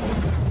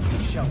 You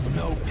shall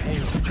know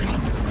pain.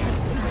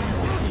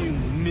 You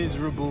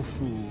miserable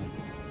fool.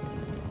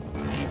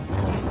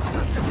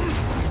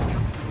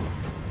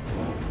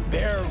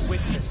 Bear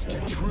witness to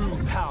true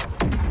power.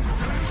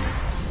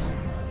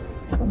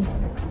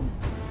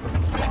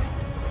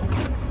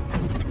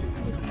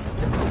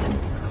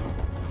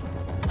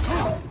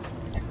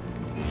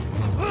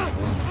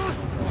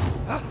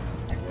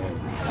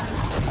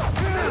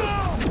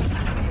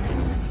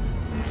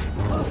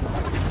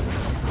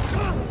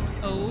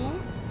 Oh.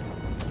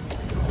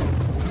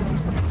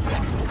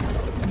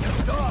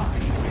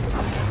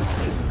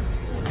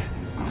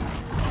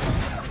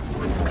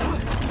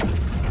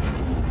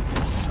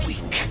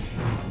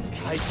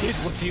 I did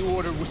what the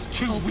order was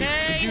too weak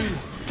to do,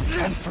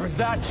 and for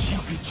that she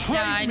betrayed me.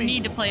 Yeah, I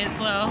need to play it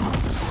slow.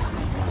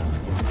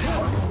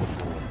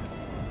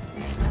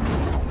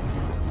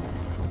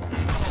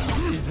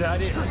 Is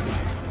that it?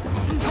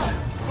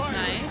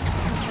 Nice.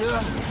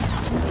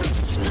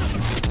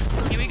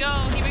 Here we go,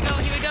 here we go,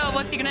 here we go.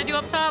 What's he gonna do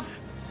up top?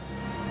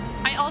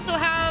 I also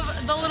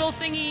have the little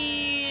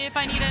thingy if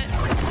I need it.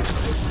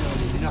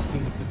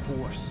 Nothing of the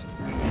Force.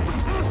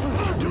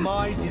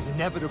 Demise is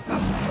inevitable.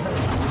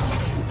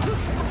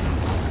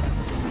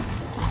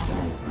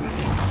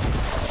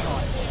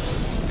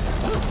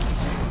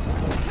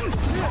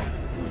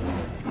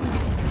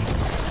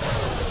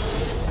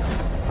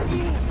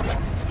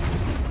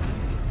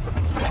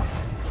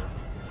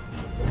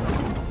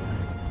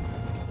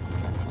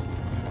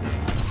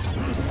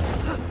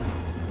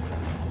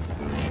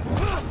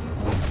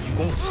 You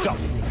won't stop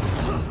me.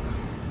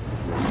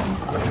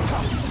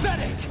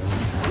 Pathetic!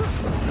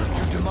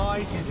 Your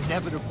demise is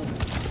inevitable.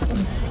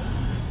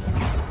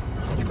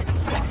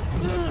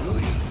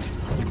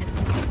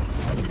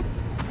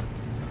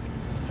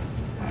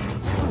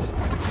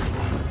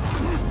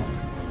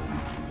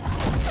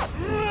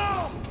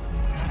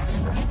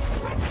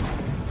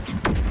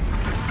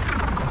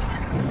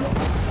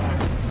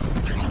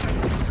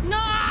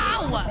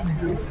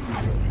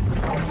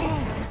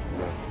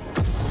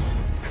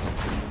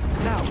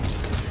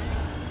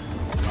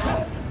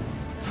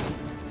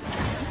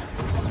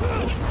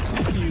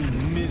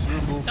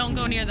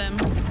 hear them.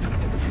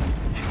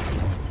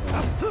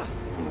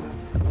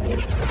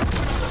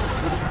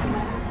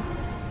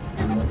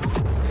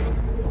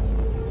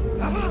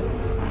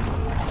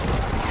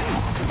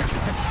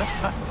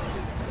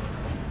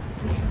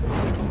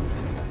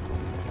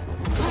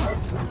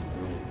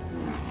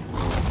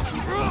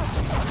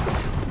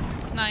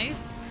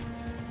 Nice.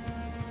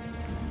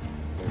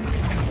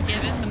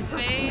 Give it some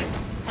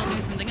space. He'll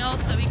do something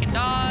else that we can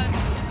dodge.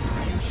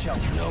 You shall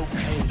know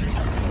pain.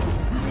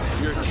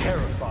 You're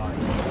terrified.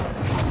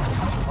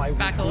 I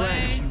Back will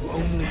away. grant you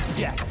only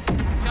death.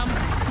 Jump.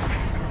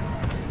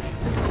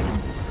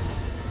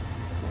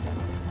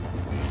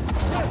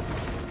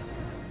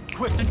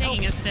 Quick, I'm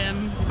taking a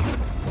stim.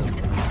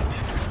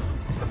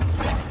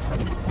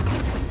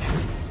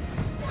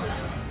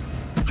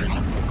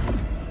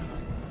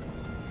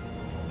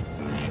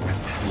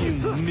 You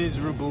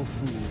miserable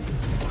fool.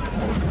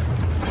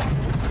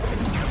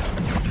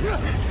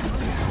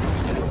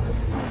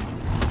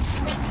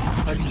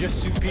 I'm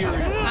just superior.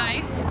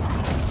 Nice.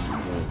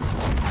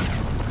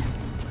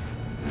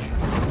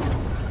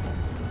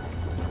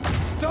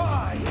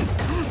 Die!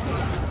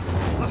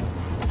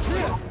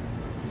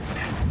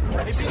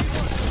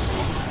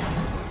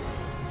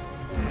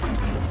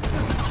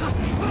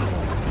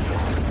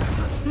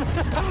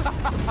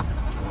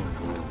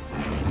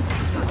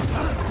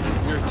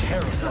 You're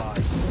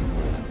terrified.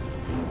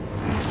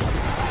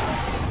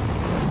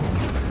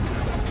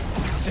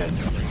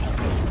 Senseless.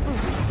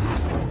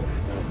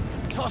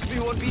 Toss me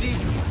one, BD.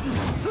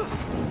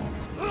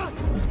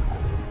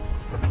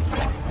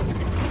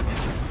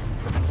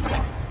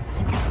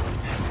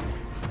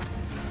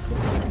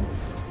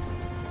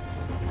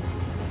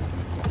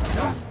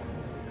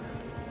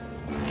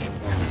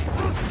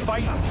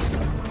 Fight!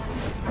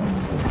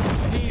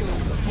 Kneel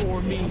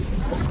before me.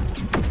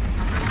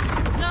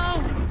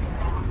 No.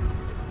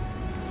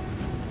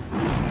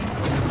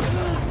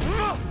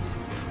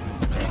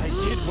 I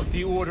did what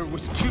the Order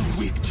was too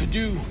weak to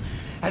do,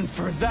 and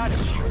for that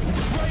she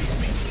betrayed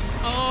me.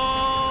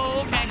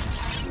 Oh, okay.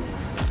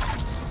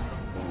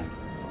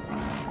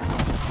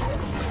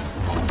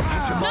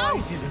 Your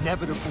demise is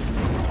inevitable.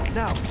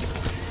 Now.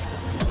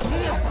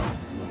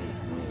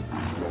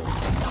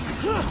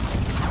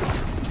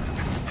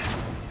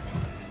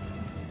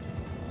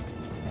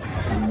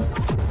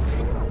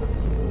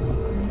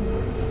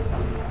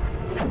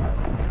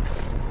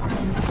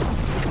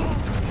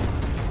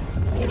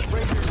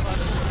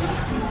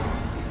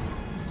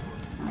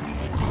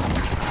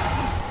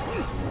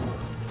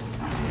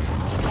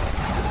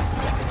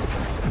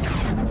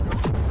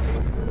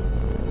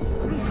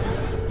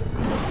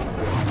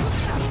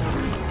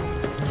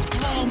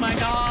 Oh my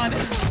god.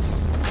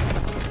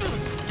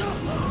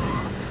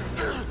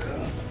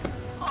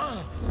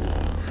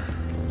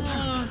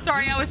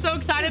 Sorry, I was so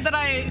excited that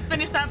I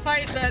finished that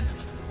fight that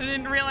I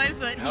didn't realize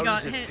that he How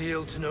got does it hit.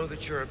 feel to know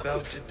that you're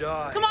about to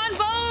die? Come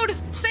on, Bode!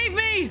 Save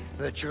me!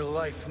 That your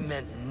life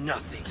meant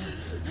nothing.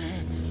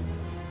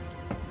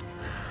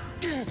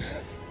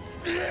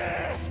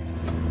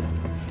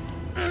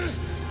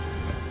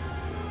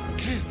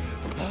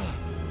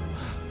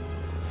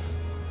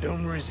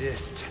 Don't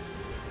resist.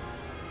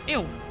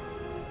 Ew.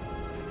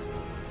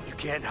 You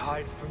can't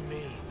hide from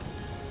me.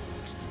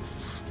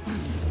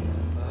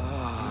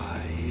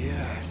 Ah,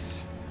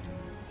 yes.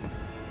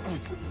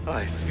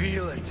 I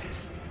feel it.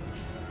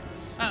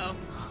 Uh-oh.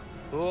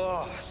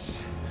 Loss.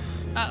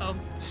 Uh-oh.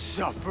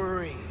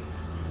 Suffering.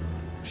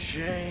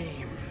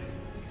 Shame.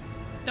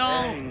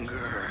 Don't.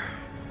 Anger.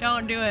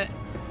 Don't do it.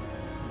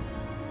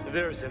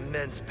 There's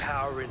immense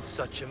power in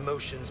such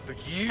emotions, but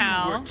you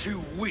Cal. were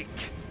too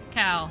weak.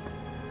 Cal.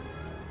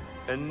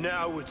 And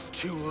now it's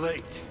too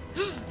late.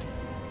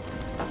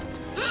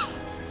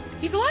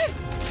 He's alive!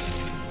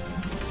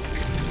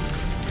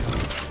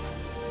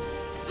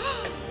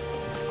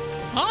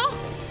 Huh?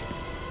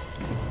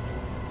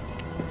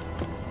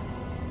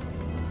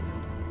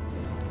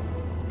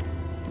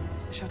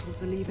 The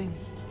shuttles are leaving.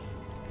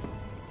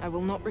 I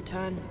will not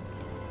return.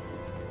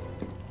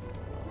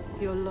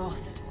 You're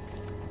lost.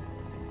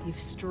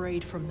 You've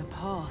strayed from the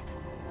path.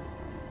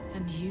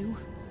 And you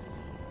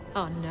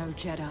are no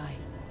Jedi.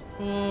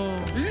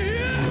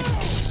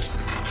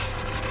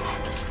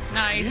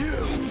 Nice.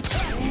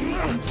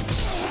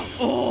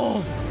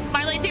 Oh,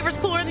 my lightsaber's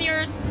cooler than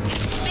yours,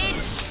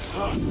 bitch.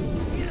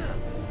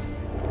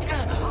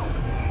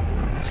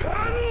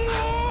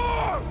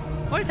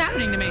 What is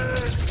happening to me?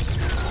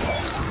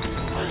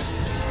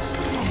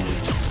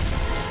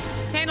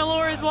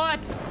 Tanalor is what?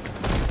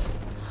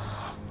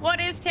 What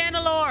is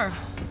Tanalor?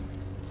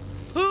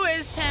 Who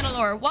is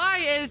Tanalor? Why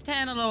is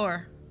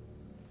Tanalor?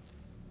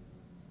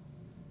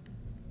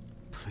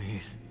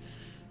 Please,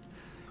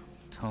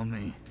 tell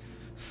me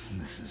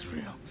this is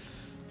real.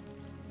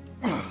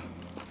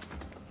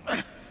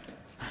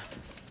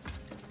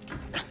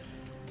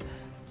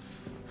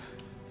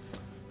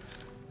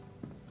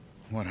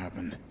 What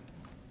happened?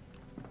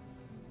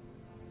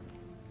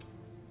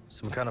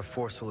 Some kind of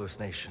force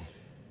hallucination.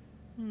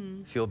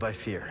 Fueled by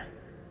fear.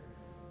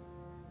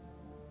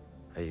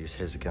 I use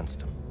his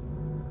against him.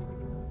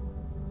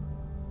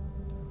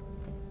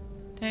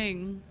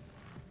 Dang.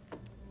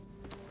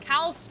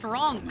 Cal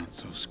strong. Not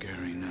so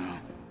scary now.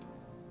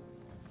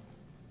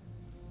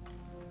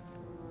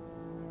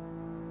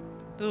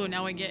 Ooh,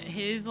 now we get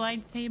his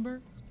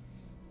lightsaber.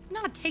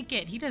 No, take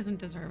it. He doesn't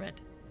deserve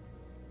it.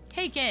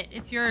 Take it.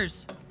 It's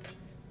yours.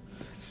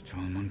 Still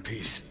in one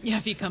piece. Yeah,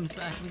 if he comes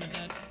back from the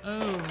dead.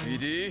 Oh.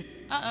 BD?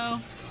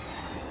 Uh-oh.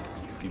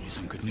 Give me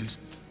some good news.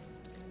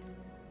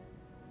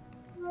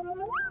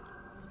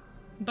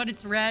 But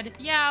it's red.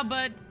 Yeah,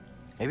 but...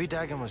 Maybe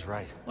Dagon was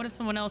right. What if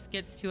someone else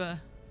gets to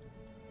a...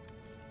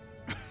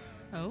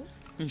 Oh?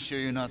 You sure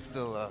you're not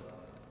still,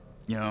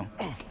 you know?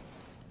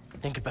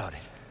 Think about it.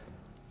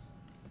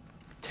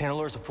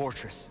 Tanalor's a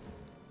fortress.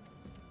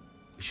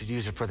 We should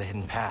use it for the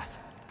hidden path.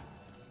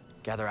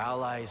 Gather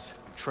allies,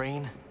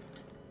 train.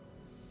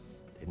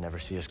 They'd never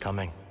see us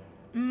coming.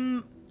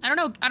 I don't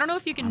know. I don't know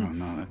if you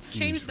can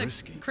change the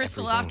risky.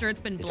 crystal Everything after it's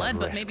been is bled, at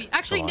but risk, maybe... so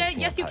Actually, long as the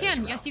yes, you Empire's can.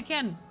 around. Yes, you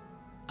can.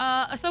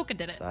 Ahsoka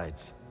did it.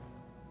 Besides,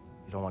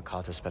 you don't want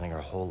Kata spending her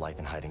whole life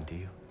in hiding, do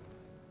you?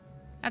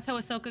 That's how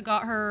Ahsoka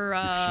got her,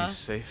 If she's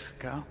safe,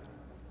 Cal?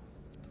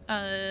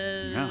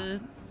 Yeah.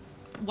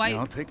 White Yeah,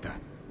 I'll take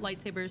that.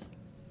 lightsabers.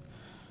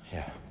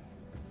 Yeah.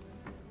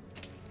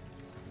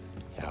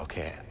 Yeah,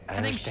 okay. I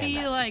think understand she,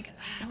 that. like,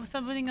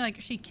 something like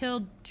she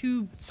killed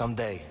 2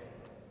 Someday,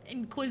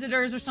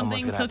 Inquisitors or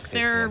Someone's something, gonna have took to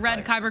face their the red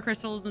Empire. kyber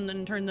crystals and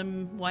then turned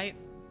them white.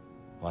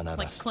 why not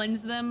Like, us?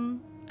 cleanse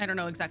them. I don't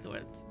know exactly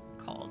what it's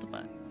called,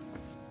 but...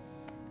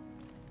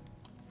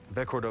 I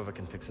bet Cordova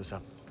can fix this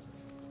up.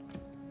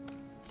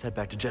 Let's head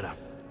back to Jeddah.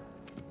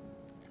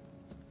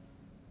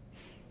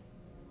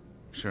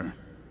 Sure.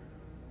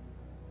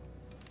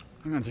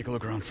 I'm gonna take a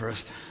look around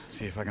first.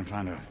 See if I can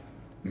find a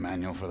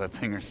manual for that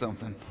thing or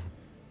something.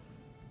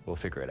 We'll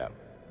figure it out.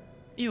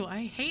 Ew,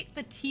 I hate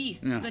the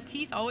teeth. Yeah. The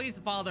teeth always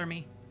bother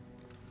me.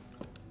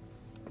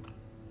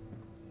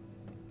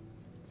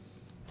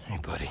 Hey,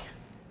 buddy. You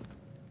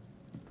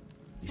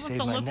Wants saved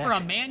to my look neck. for a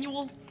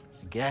manual?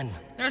 Again.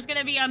 There's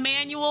gonna be a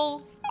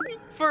manual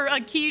for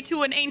a key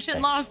to an ancient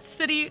Thanks. lost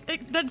city?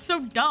 That's so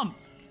dumb.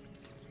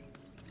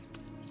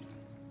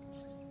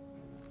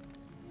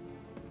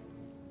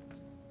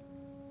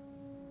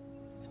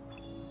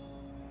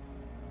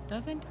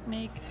 Doesn't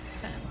make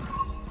sense.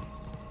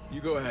 You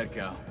go ahead,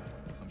 Cal.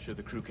 I'm sure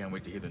the crew can't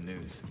wait to hear the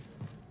news.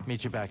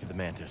 Meet you back at the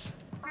Mantis.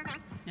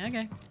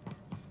 Okay.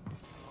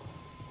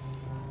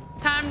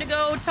 Time to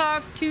go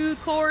talk to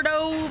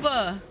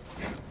Cordova.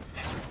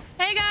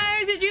 Hey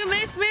guys, did you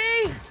miss me?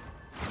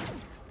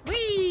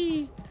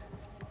 Whee!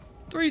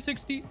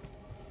 360.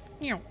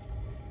 Meow.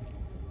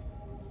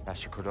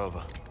 Master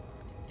Cordova.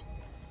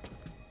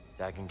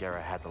 Dagon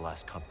Gera had the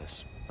last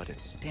compass, but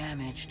it's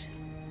damaged.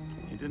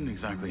 He didn't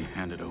exactly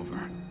hand it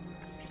over.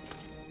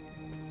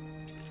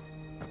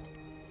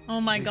 Oh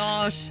my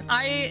gosh.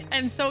 I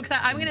am so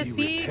excited. I'm gonna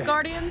see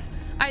Guardians.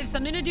 I have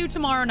something to do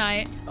tomorrow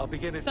night. I'll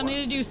begin at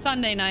Something to do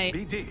Sunday night.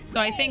 So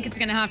I think it's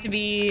gonna have to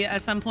be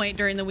at some point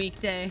during the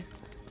weekdays.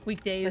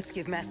 Let's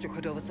give Master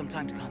Cordova some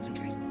time to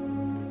concentrate.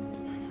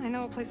 I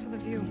know a place with a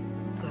view.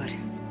 Good.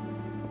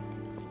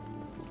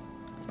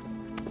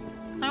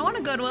 I want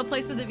to go to a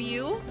place with a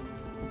view.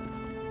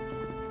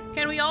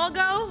 Can we all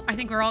go? I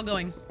think we're all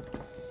going.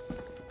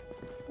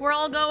 We're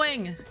all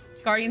going.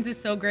 Guardians is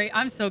so great.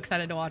 I'm so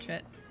excited to watch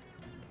it.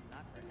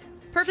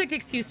 Perfect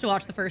excuse to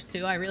watch the first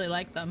 2. I really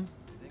like them.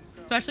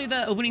 Especially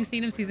the opening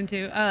scene of season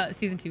 2,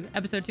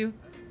 episode 2.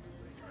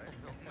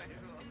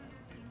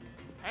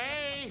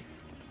 Hey!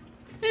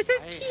 This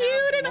is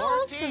cute and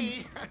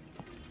awesome.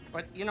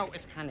 But, you know,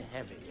 it's kind of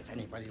heavy. If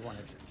anybody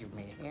wanted to give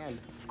me a hand,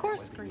 Of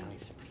course, that would be Grease.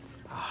 nice.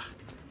 Ah,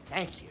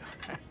 thank you.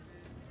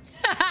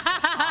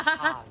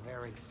 Ah,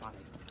 very funny.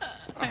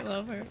 I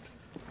love her.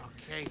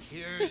 Okay,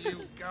 here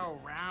you go.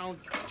 Round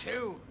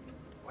 2.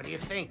 What do you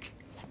think?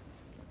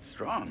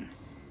 Strong.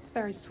 It's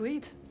very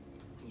sweet.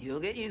 You'll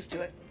get used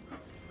to it.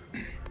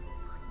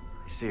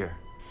 I see her.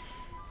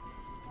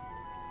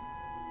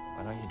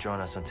 Why don't you join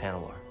us on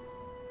Tanalor?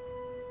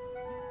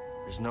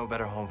 There's no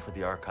better home for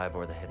the Archive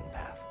or the Hidden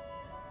Path.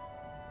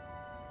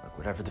 Look,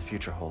 whatever the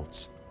future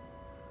holds,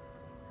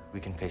 we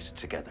can face it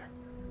together.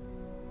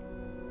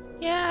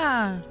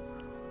 Yeah.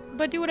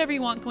 But do whatever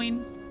you want,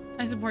 Queen.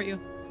 I support you.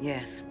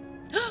 Yes.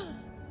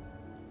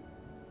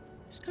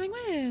 She's coming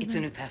with. It's a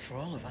new path for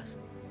all of us.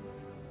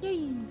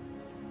 Yay.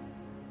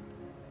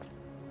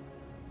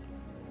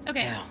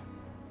 Okay. Now,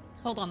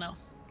 hold on, though.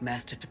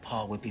 Master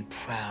T'Pol would be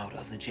proud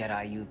of the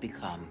Jedi you've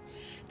become.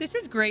 This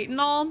is great and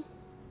all,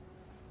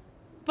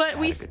 but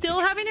we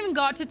still haven't even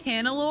got to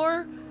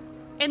Tanalor.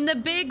 And the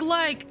big,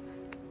 like,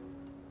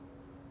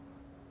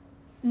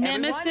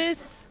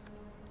 nemesis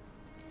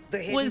The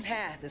hidden was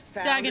path is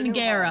found Dagon in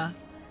Gera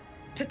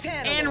to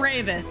Tanalor. and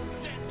Ravis.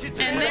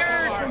 And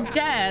they're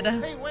dead.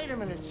 Hey, wait a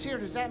minute. Seer,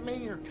 does that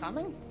mean you're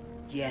coming?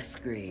 Yes,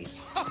 Grease.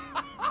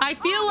 I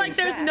feel like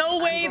there's no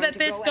way that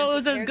this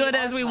goes as good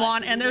as we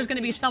want, and there's going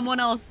to be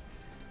someone else.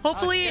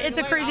 Hopefully, it's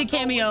a crazy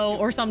cameo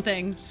or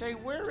something. Say,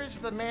 where is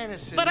the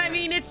Mantis? But I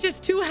mean, it's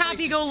just too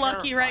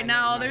happy-go-lucky right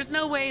now. There's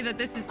no way that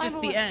this is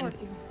just the end.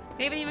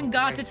 They haven't even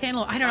got to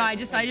Tantalor. I don't know. I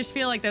just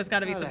feel like there's got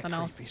to be something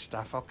else. Creepy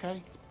stuff,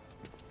 okay?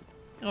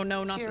 Oh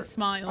no, not the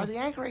smiles. Are the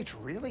Anchorites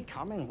really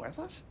coming with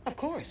us? Of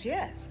course,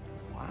 yes.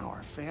 Wow,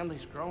 our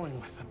family's growing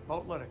with a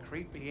boatload of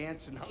creepy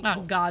aunts and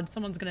uncles. Oh God,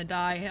 someone's gonna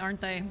die, aren't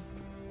they?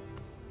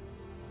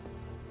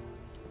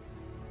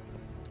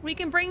 We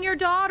can bring your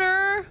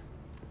daughter.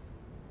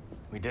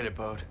 We did it,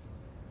 Bode.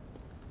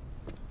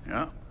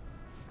 Yeah.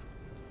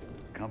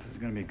 Compass is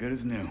gonna be good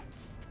as new.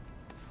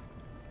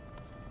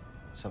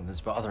 Something's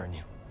bothering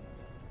you.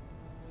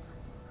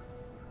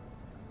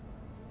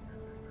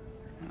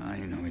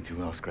 You know me too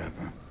well,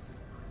 Scrapper.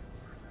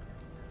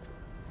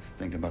 Just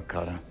thinking about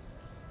Kata.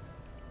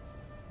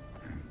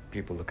 And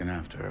people looking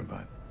after her,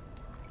 but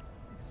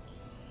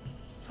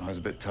it's always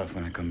a bit tough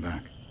when I come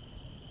back.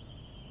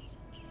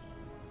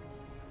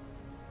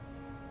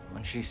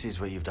 When she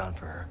sees what you've done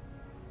for her,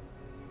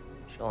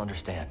 she'll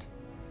understand.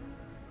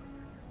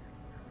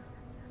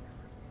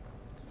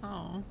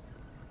 Oh.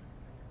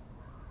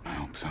 I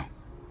hope so.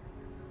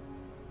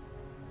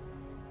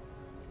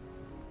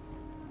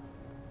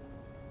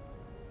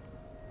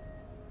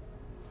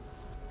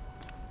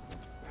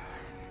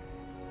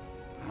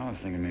 I was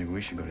thinking maybe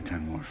we should go to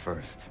Tantalor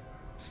first.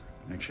 Just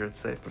make sure it's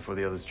safe before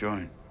the others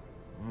join.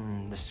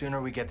 The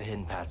sooner we get the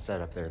hidden path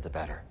set up there, the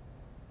better.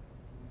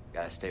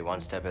 Gotta stay one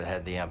step ahead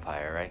of the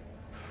Empire, right?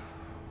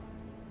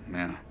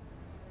 Yeah.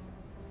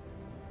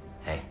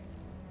 Hey.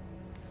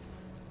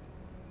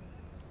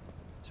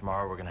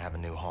 Tomorrow we're gonna have a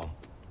new home.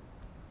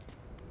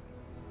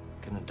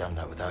 Couldn't have done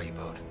that without you,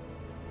 Bode.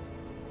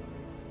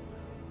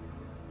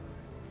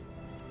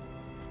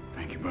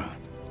 Thank you, brother.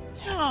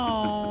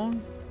 Oh.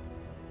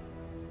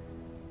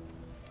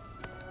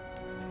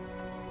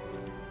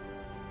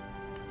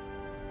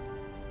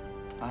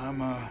 I'm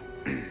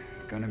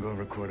gonna go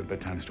record a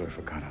bedtime story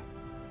for Kata.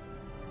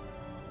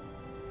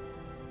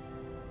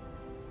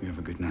 You have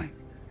a good night.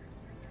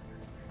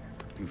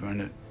 You've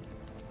earned it.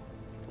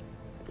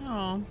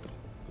 Oh.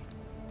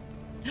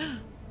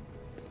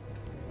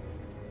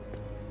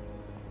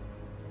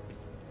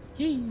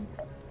 Gee.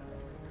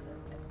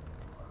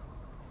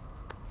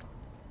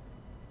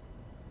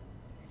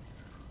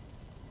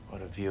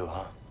 What a view,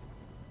 huh?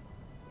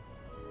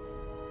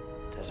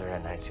 Desert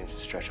at night seems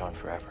to stretch on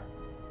forever.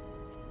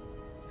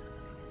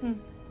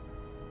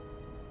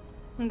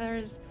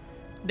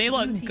 They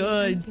look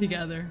good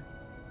together.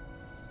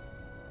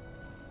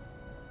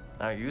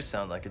 Now you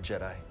sound like a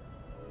Jedi.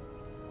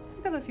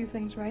 You got a few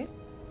things right.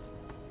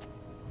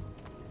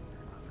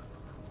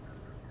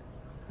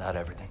 Not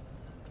everything.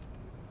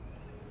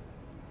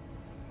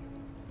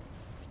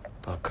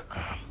 Look,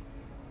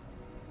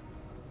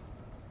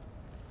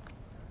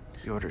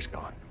 the order's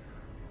gone.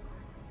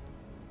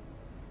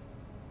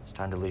 It's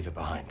time to leave it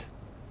behind.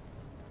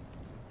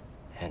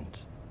 And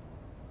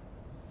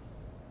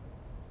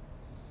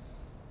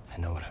I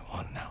know what I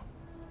want now.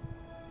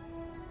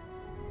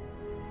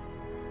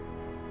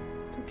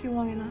 Took you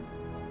long enough.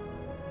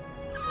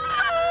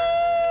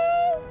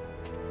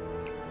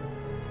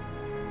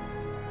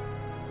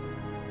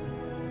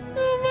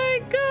 Oh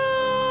my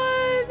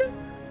God.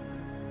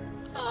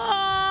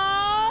 Oh.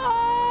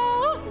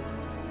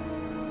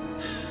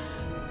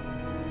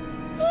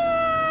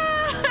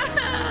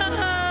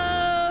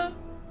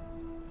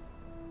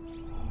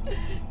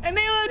 And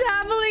they lived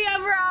happily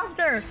ever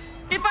after.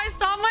 If I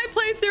stop my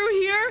playthrough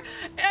here,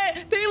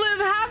 they live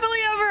happily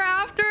ever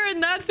after,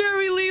 and that's where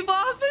we leave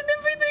off, and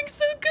everything's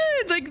so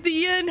good. Like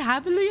the end,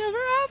 happily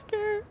ever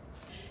after.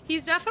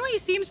 He's definitely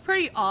seems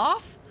pretty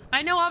off.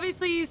 I know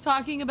obviously he's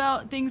talking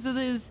about things with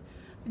his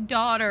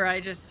daughter. I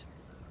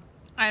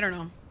don't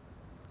know.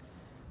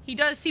 He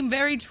does seem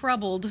very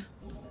troubled.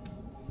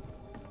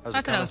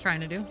 That's what I was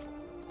trying to do.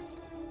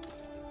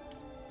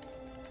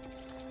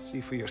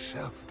 See for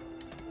yourself.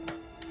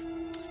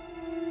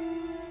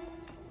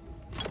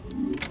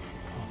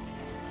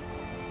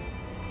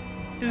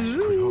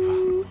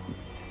 Ooh.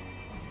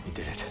 You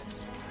did it.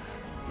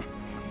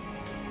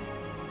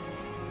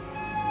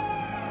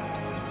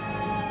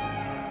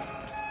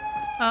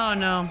 Oh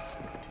no.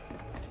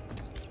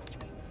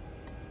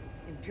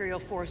 Imperial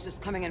forces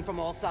coming in from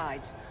all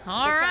sides.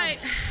 All right.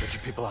 Get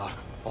your people out.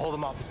 I'll hold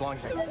them off as long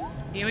as I can.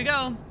 Here we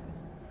go.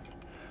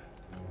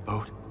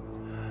 Bode.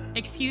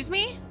 Excuse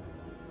me?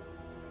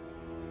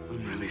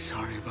 I'm really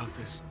sorry about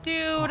this.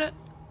 Dude.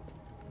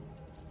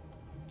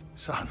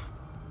 Son.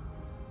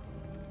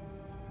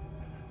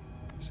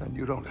 Son,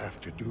 you don't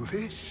have to do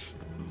this.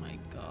 Oh my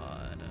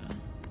God.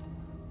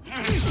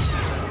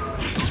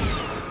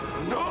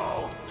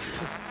 No!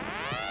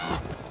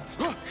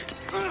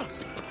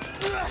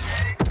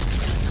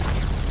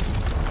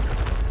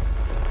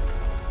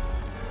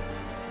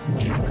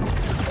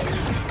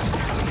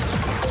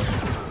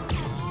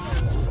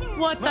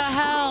 What the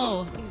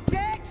hell? He's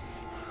dead!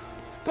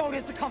 Bode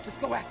has the compass.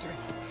 Go after him.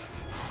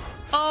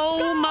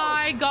 Oh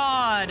my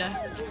God.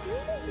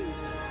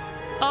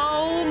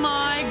 Oh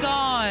my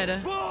God.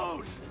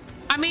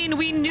 I mean,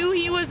 we knew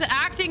he was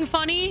acting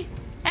funny.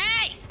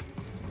 Hey!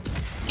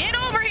 Get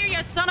over here,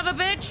 you son of a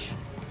bitch.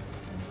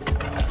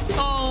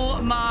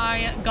 Oh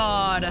my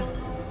God.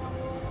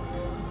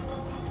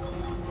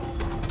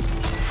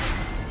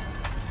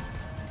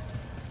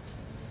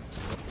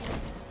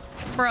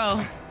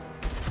 Bro.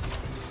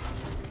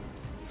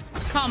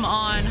 Come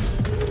on.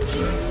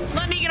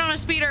 Let me get on a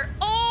speeder.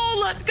 Oh,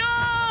 let's go!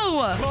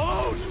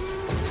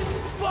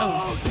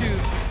 Oh, shoot.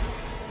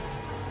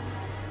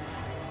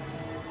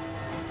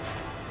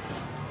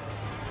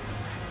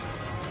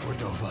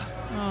 Cordova.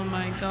 Oh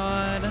my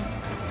god.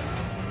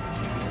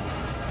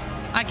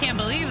 I can't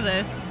believe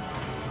this.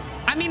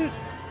 I mean,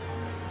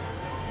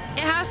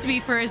 it has to be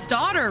for his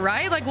daughter,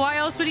 right? Like, why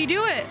else would he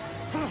do it?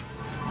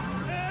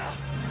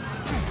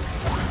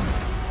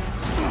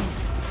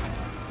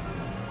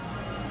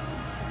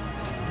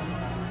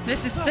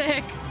 This is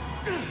sick.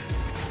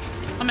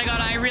 Oh my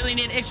god, I really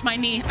need to itch my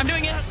knee. I'm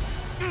doing it.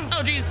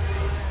 Oh, jeez.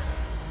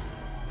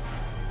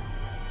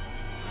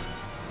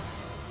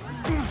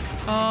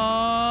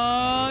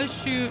 Oh,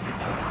 shoot.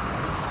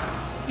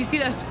 You see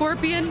that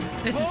scorpion?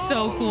 This is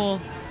so cool.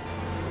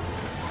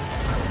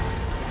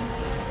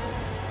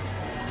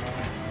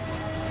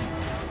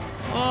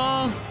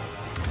 Oh.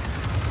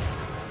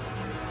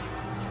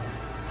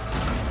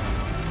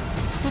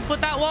 Who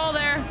put that wall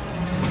there?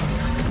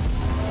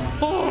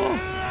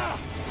 Oh.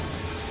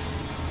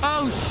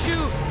 Oh,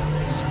 shoot.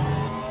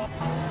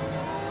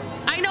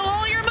 I know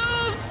all your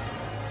moves.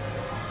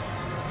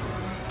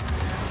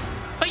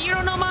 But you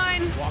don't know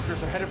mine.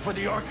 Walkers are headed for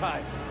the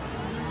archive.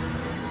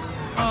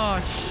 Oh,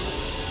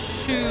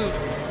 shoot.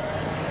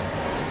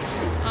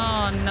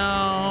 Oh,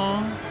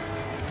 no.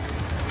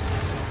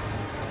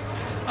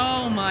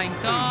 Oh, my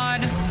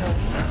God.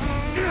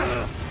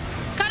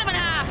 Cut him in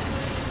half.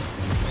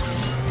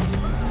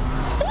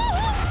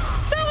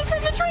 That was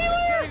from the trailer.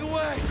 Getting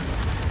away.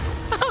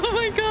 Oh,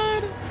 my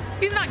God.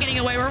 He's not getting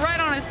away. We're right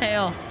on his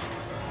tail.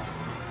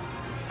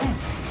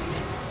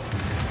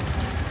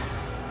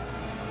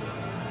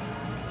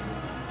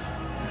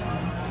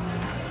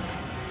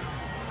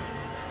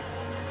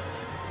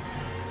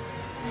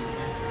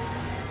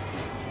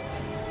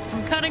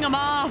 I'm cutting him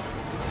off.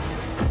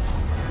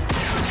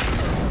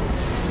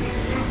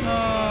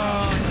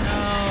 Oh,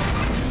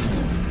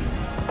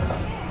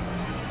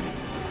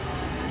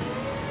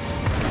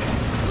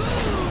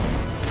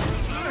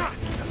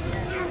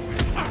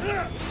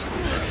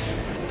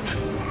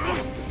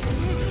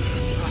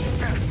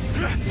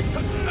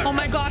 oh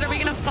my god, are we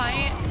gonna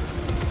fight?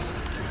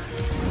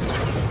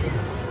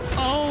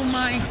 Oh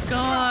my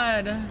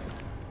god.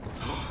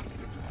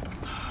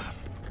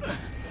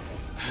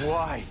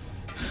 Why?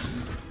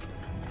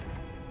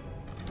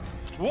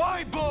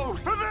 Why, Bode?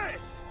 For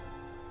this!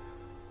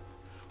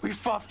 We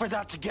fought for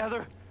that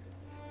together,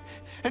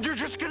 and you're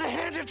just gonna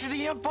hand it to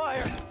the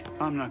Empire?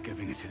 I'm not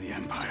giving it to the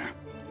Empire.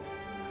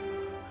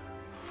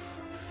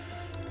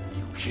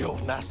 You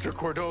killed Master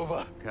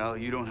Cordova. Cal,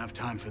 you don't have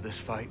time for this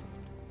fight.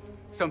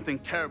 Something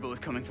terrible is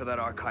coming for that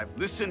archive.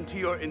 Listen to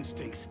your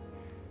instincts.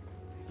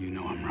 You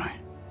know I'm right.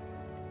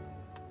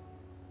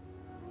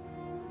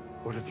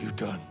 What have you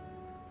done?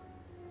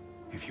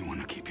 If you want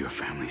to keep your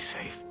family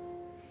safe,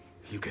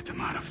 you get them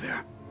out of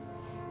there.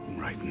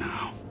 Right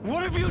now.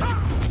 What have you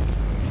done?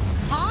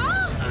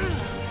 Huh?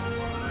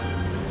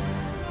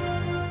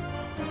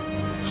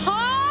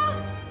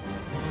 Huh?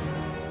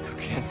 You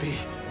can't be.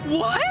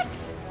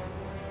 What?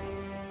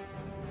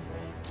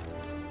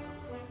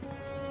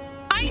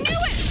 I knew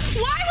it!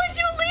 Why would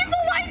you leave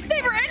the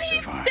lightsaber? And he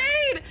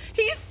stayed!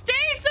 He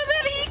stayed so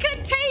that he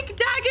could take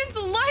Dagon's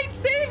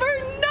lightsaber!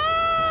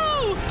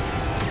 No!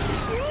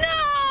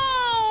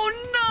 No!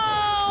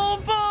 No,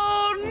 Bo!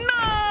 No!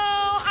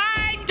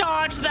 I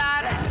dodged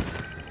that.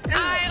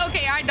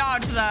 Okay, I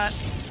dodged that.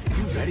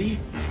 You ready?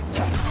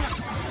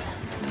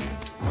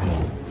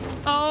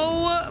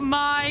 Oh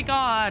my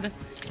god.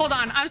 Hold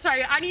on. I'm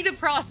sorry. I need to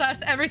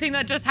process everything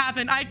that just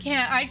happened. I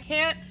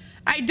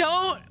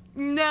don't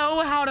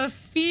know how to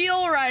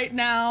feel right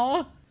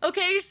now.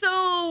 Okay,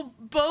 so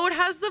Bode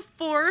has the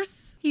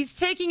Force. He's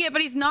taking it,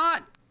 but he's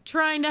not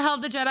trying to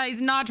help the Jedi.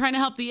 He's not trying to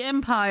help the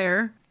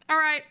Empire. All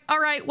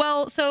right.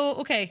 Well, so,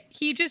 okay.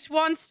 He just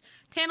wants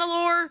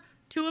Tanalorr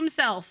to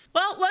himself.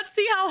 Well, let's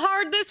see how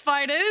hard this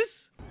fight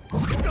is.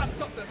 Got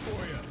something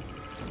for you.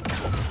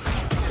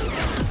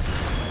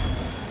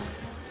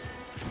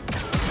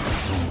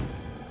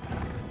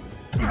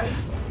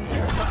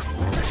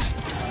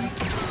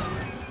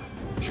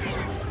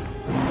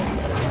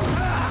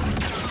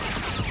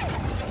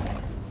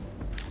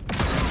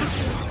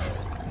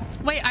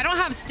 Wait, I don't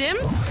have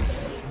stims?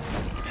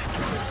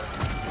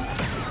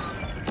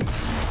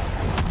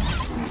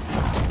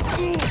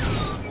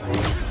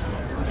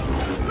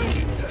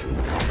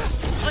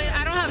 Wait,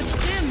 I don't have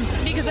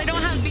stims because I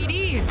don't have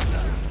BD.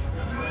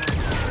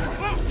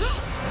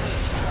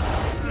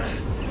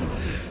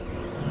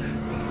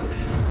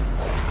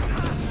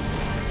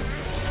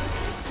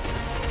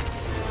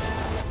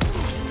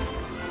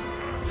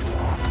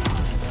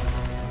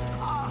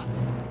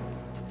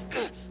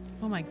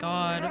 Oh my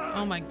god.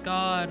 Oh my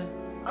god.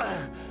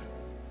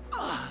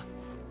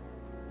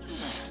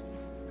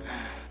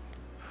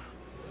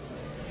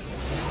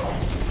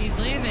 He's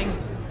leaving.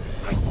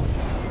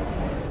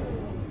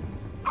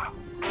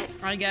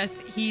 I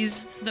guess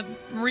he's the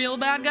real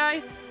bad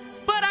guy.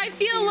 But I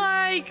feel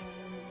like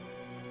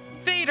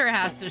Vader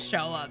has to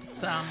show up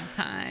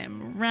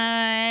sometime,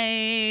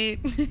 right?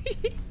 He's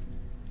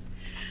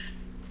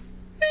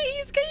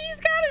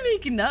gotta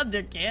make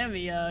another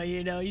cameo,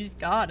 you know. He's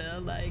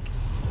gotta, like...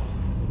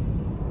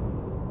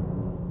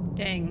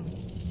 Dang.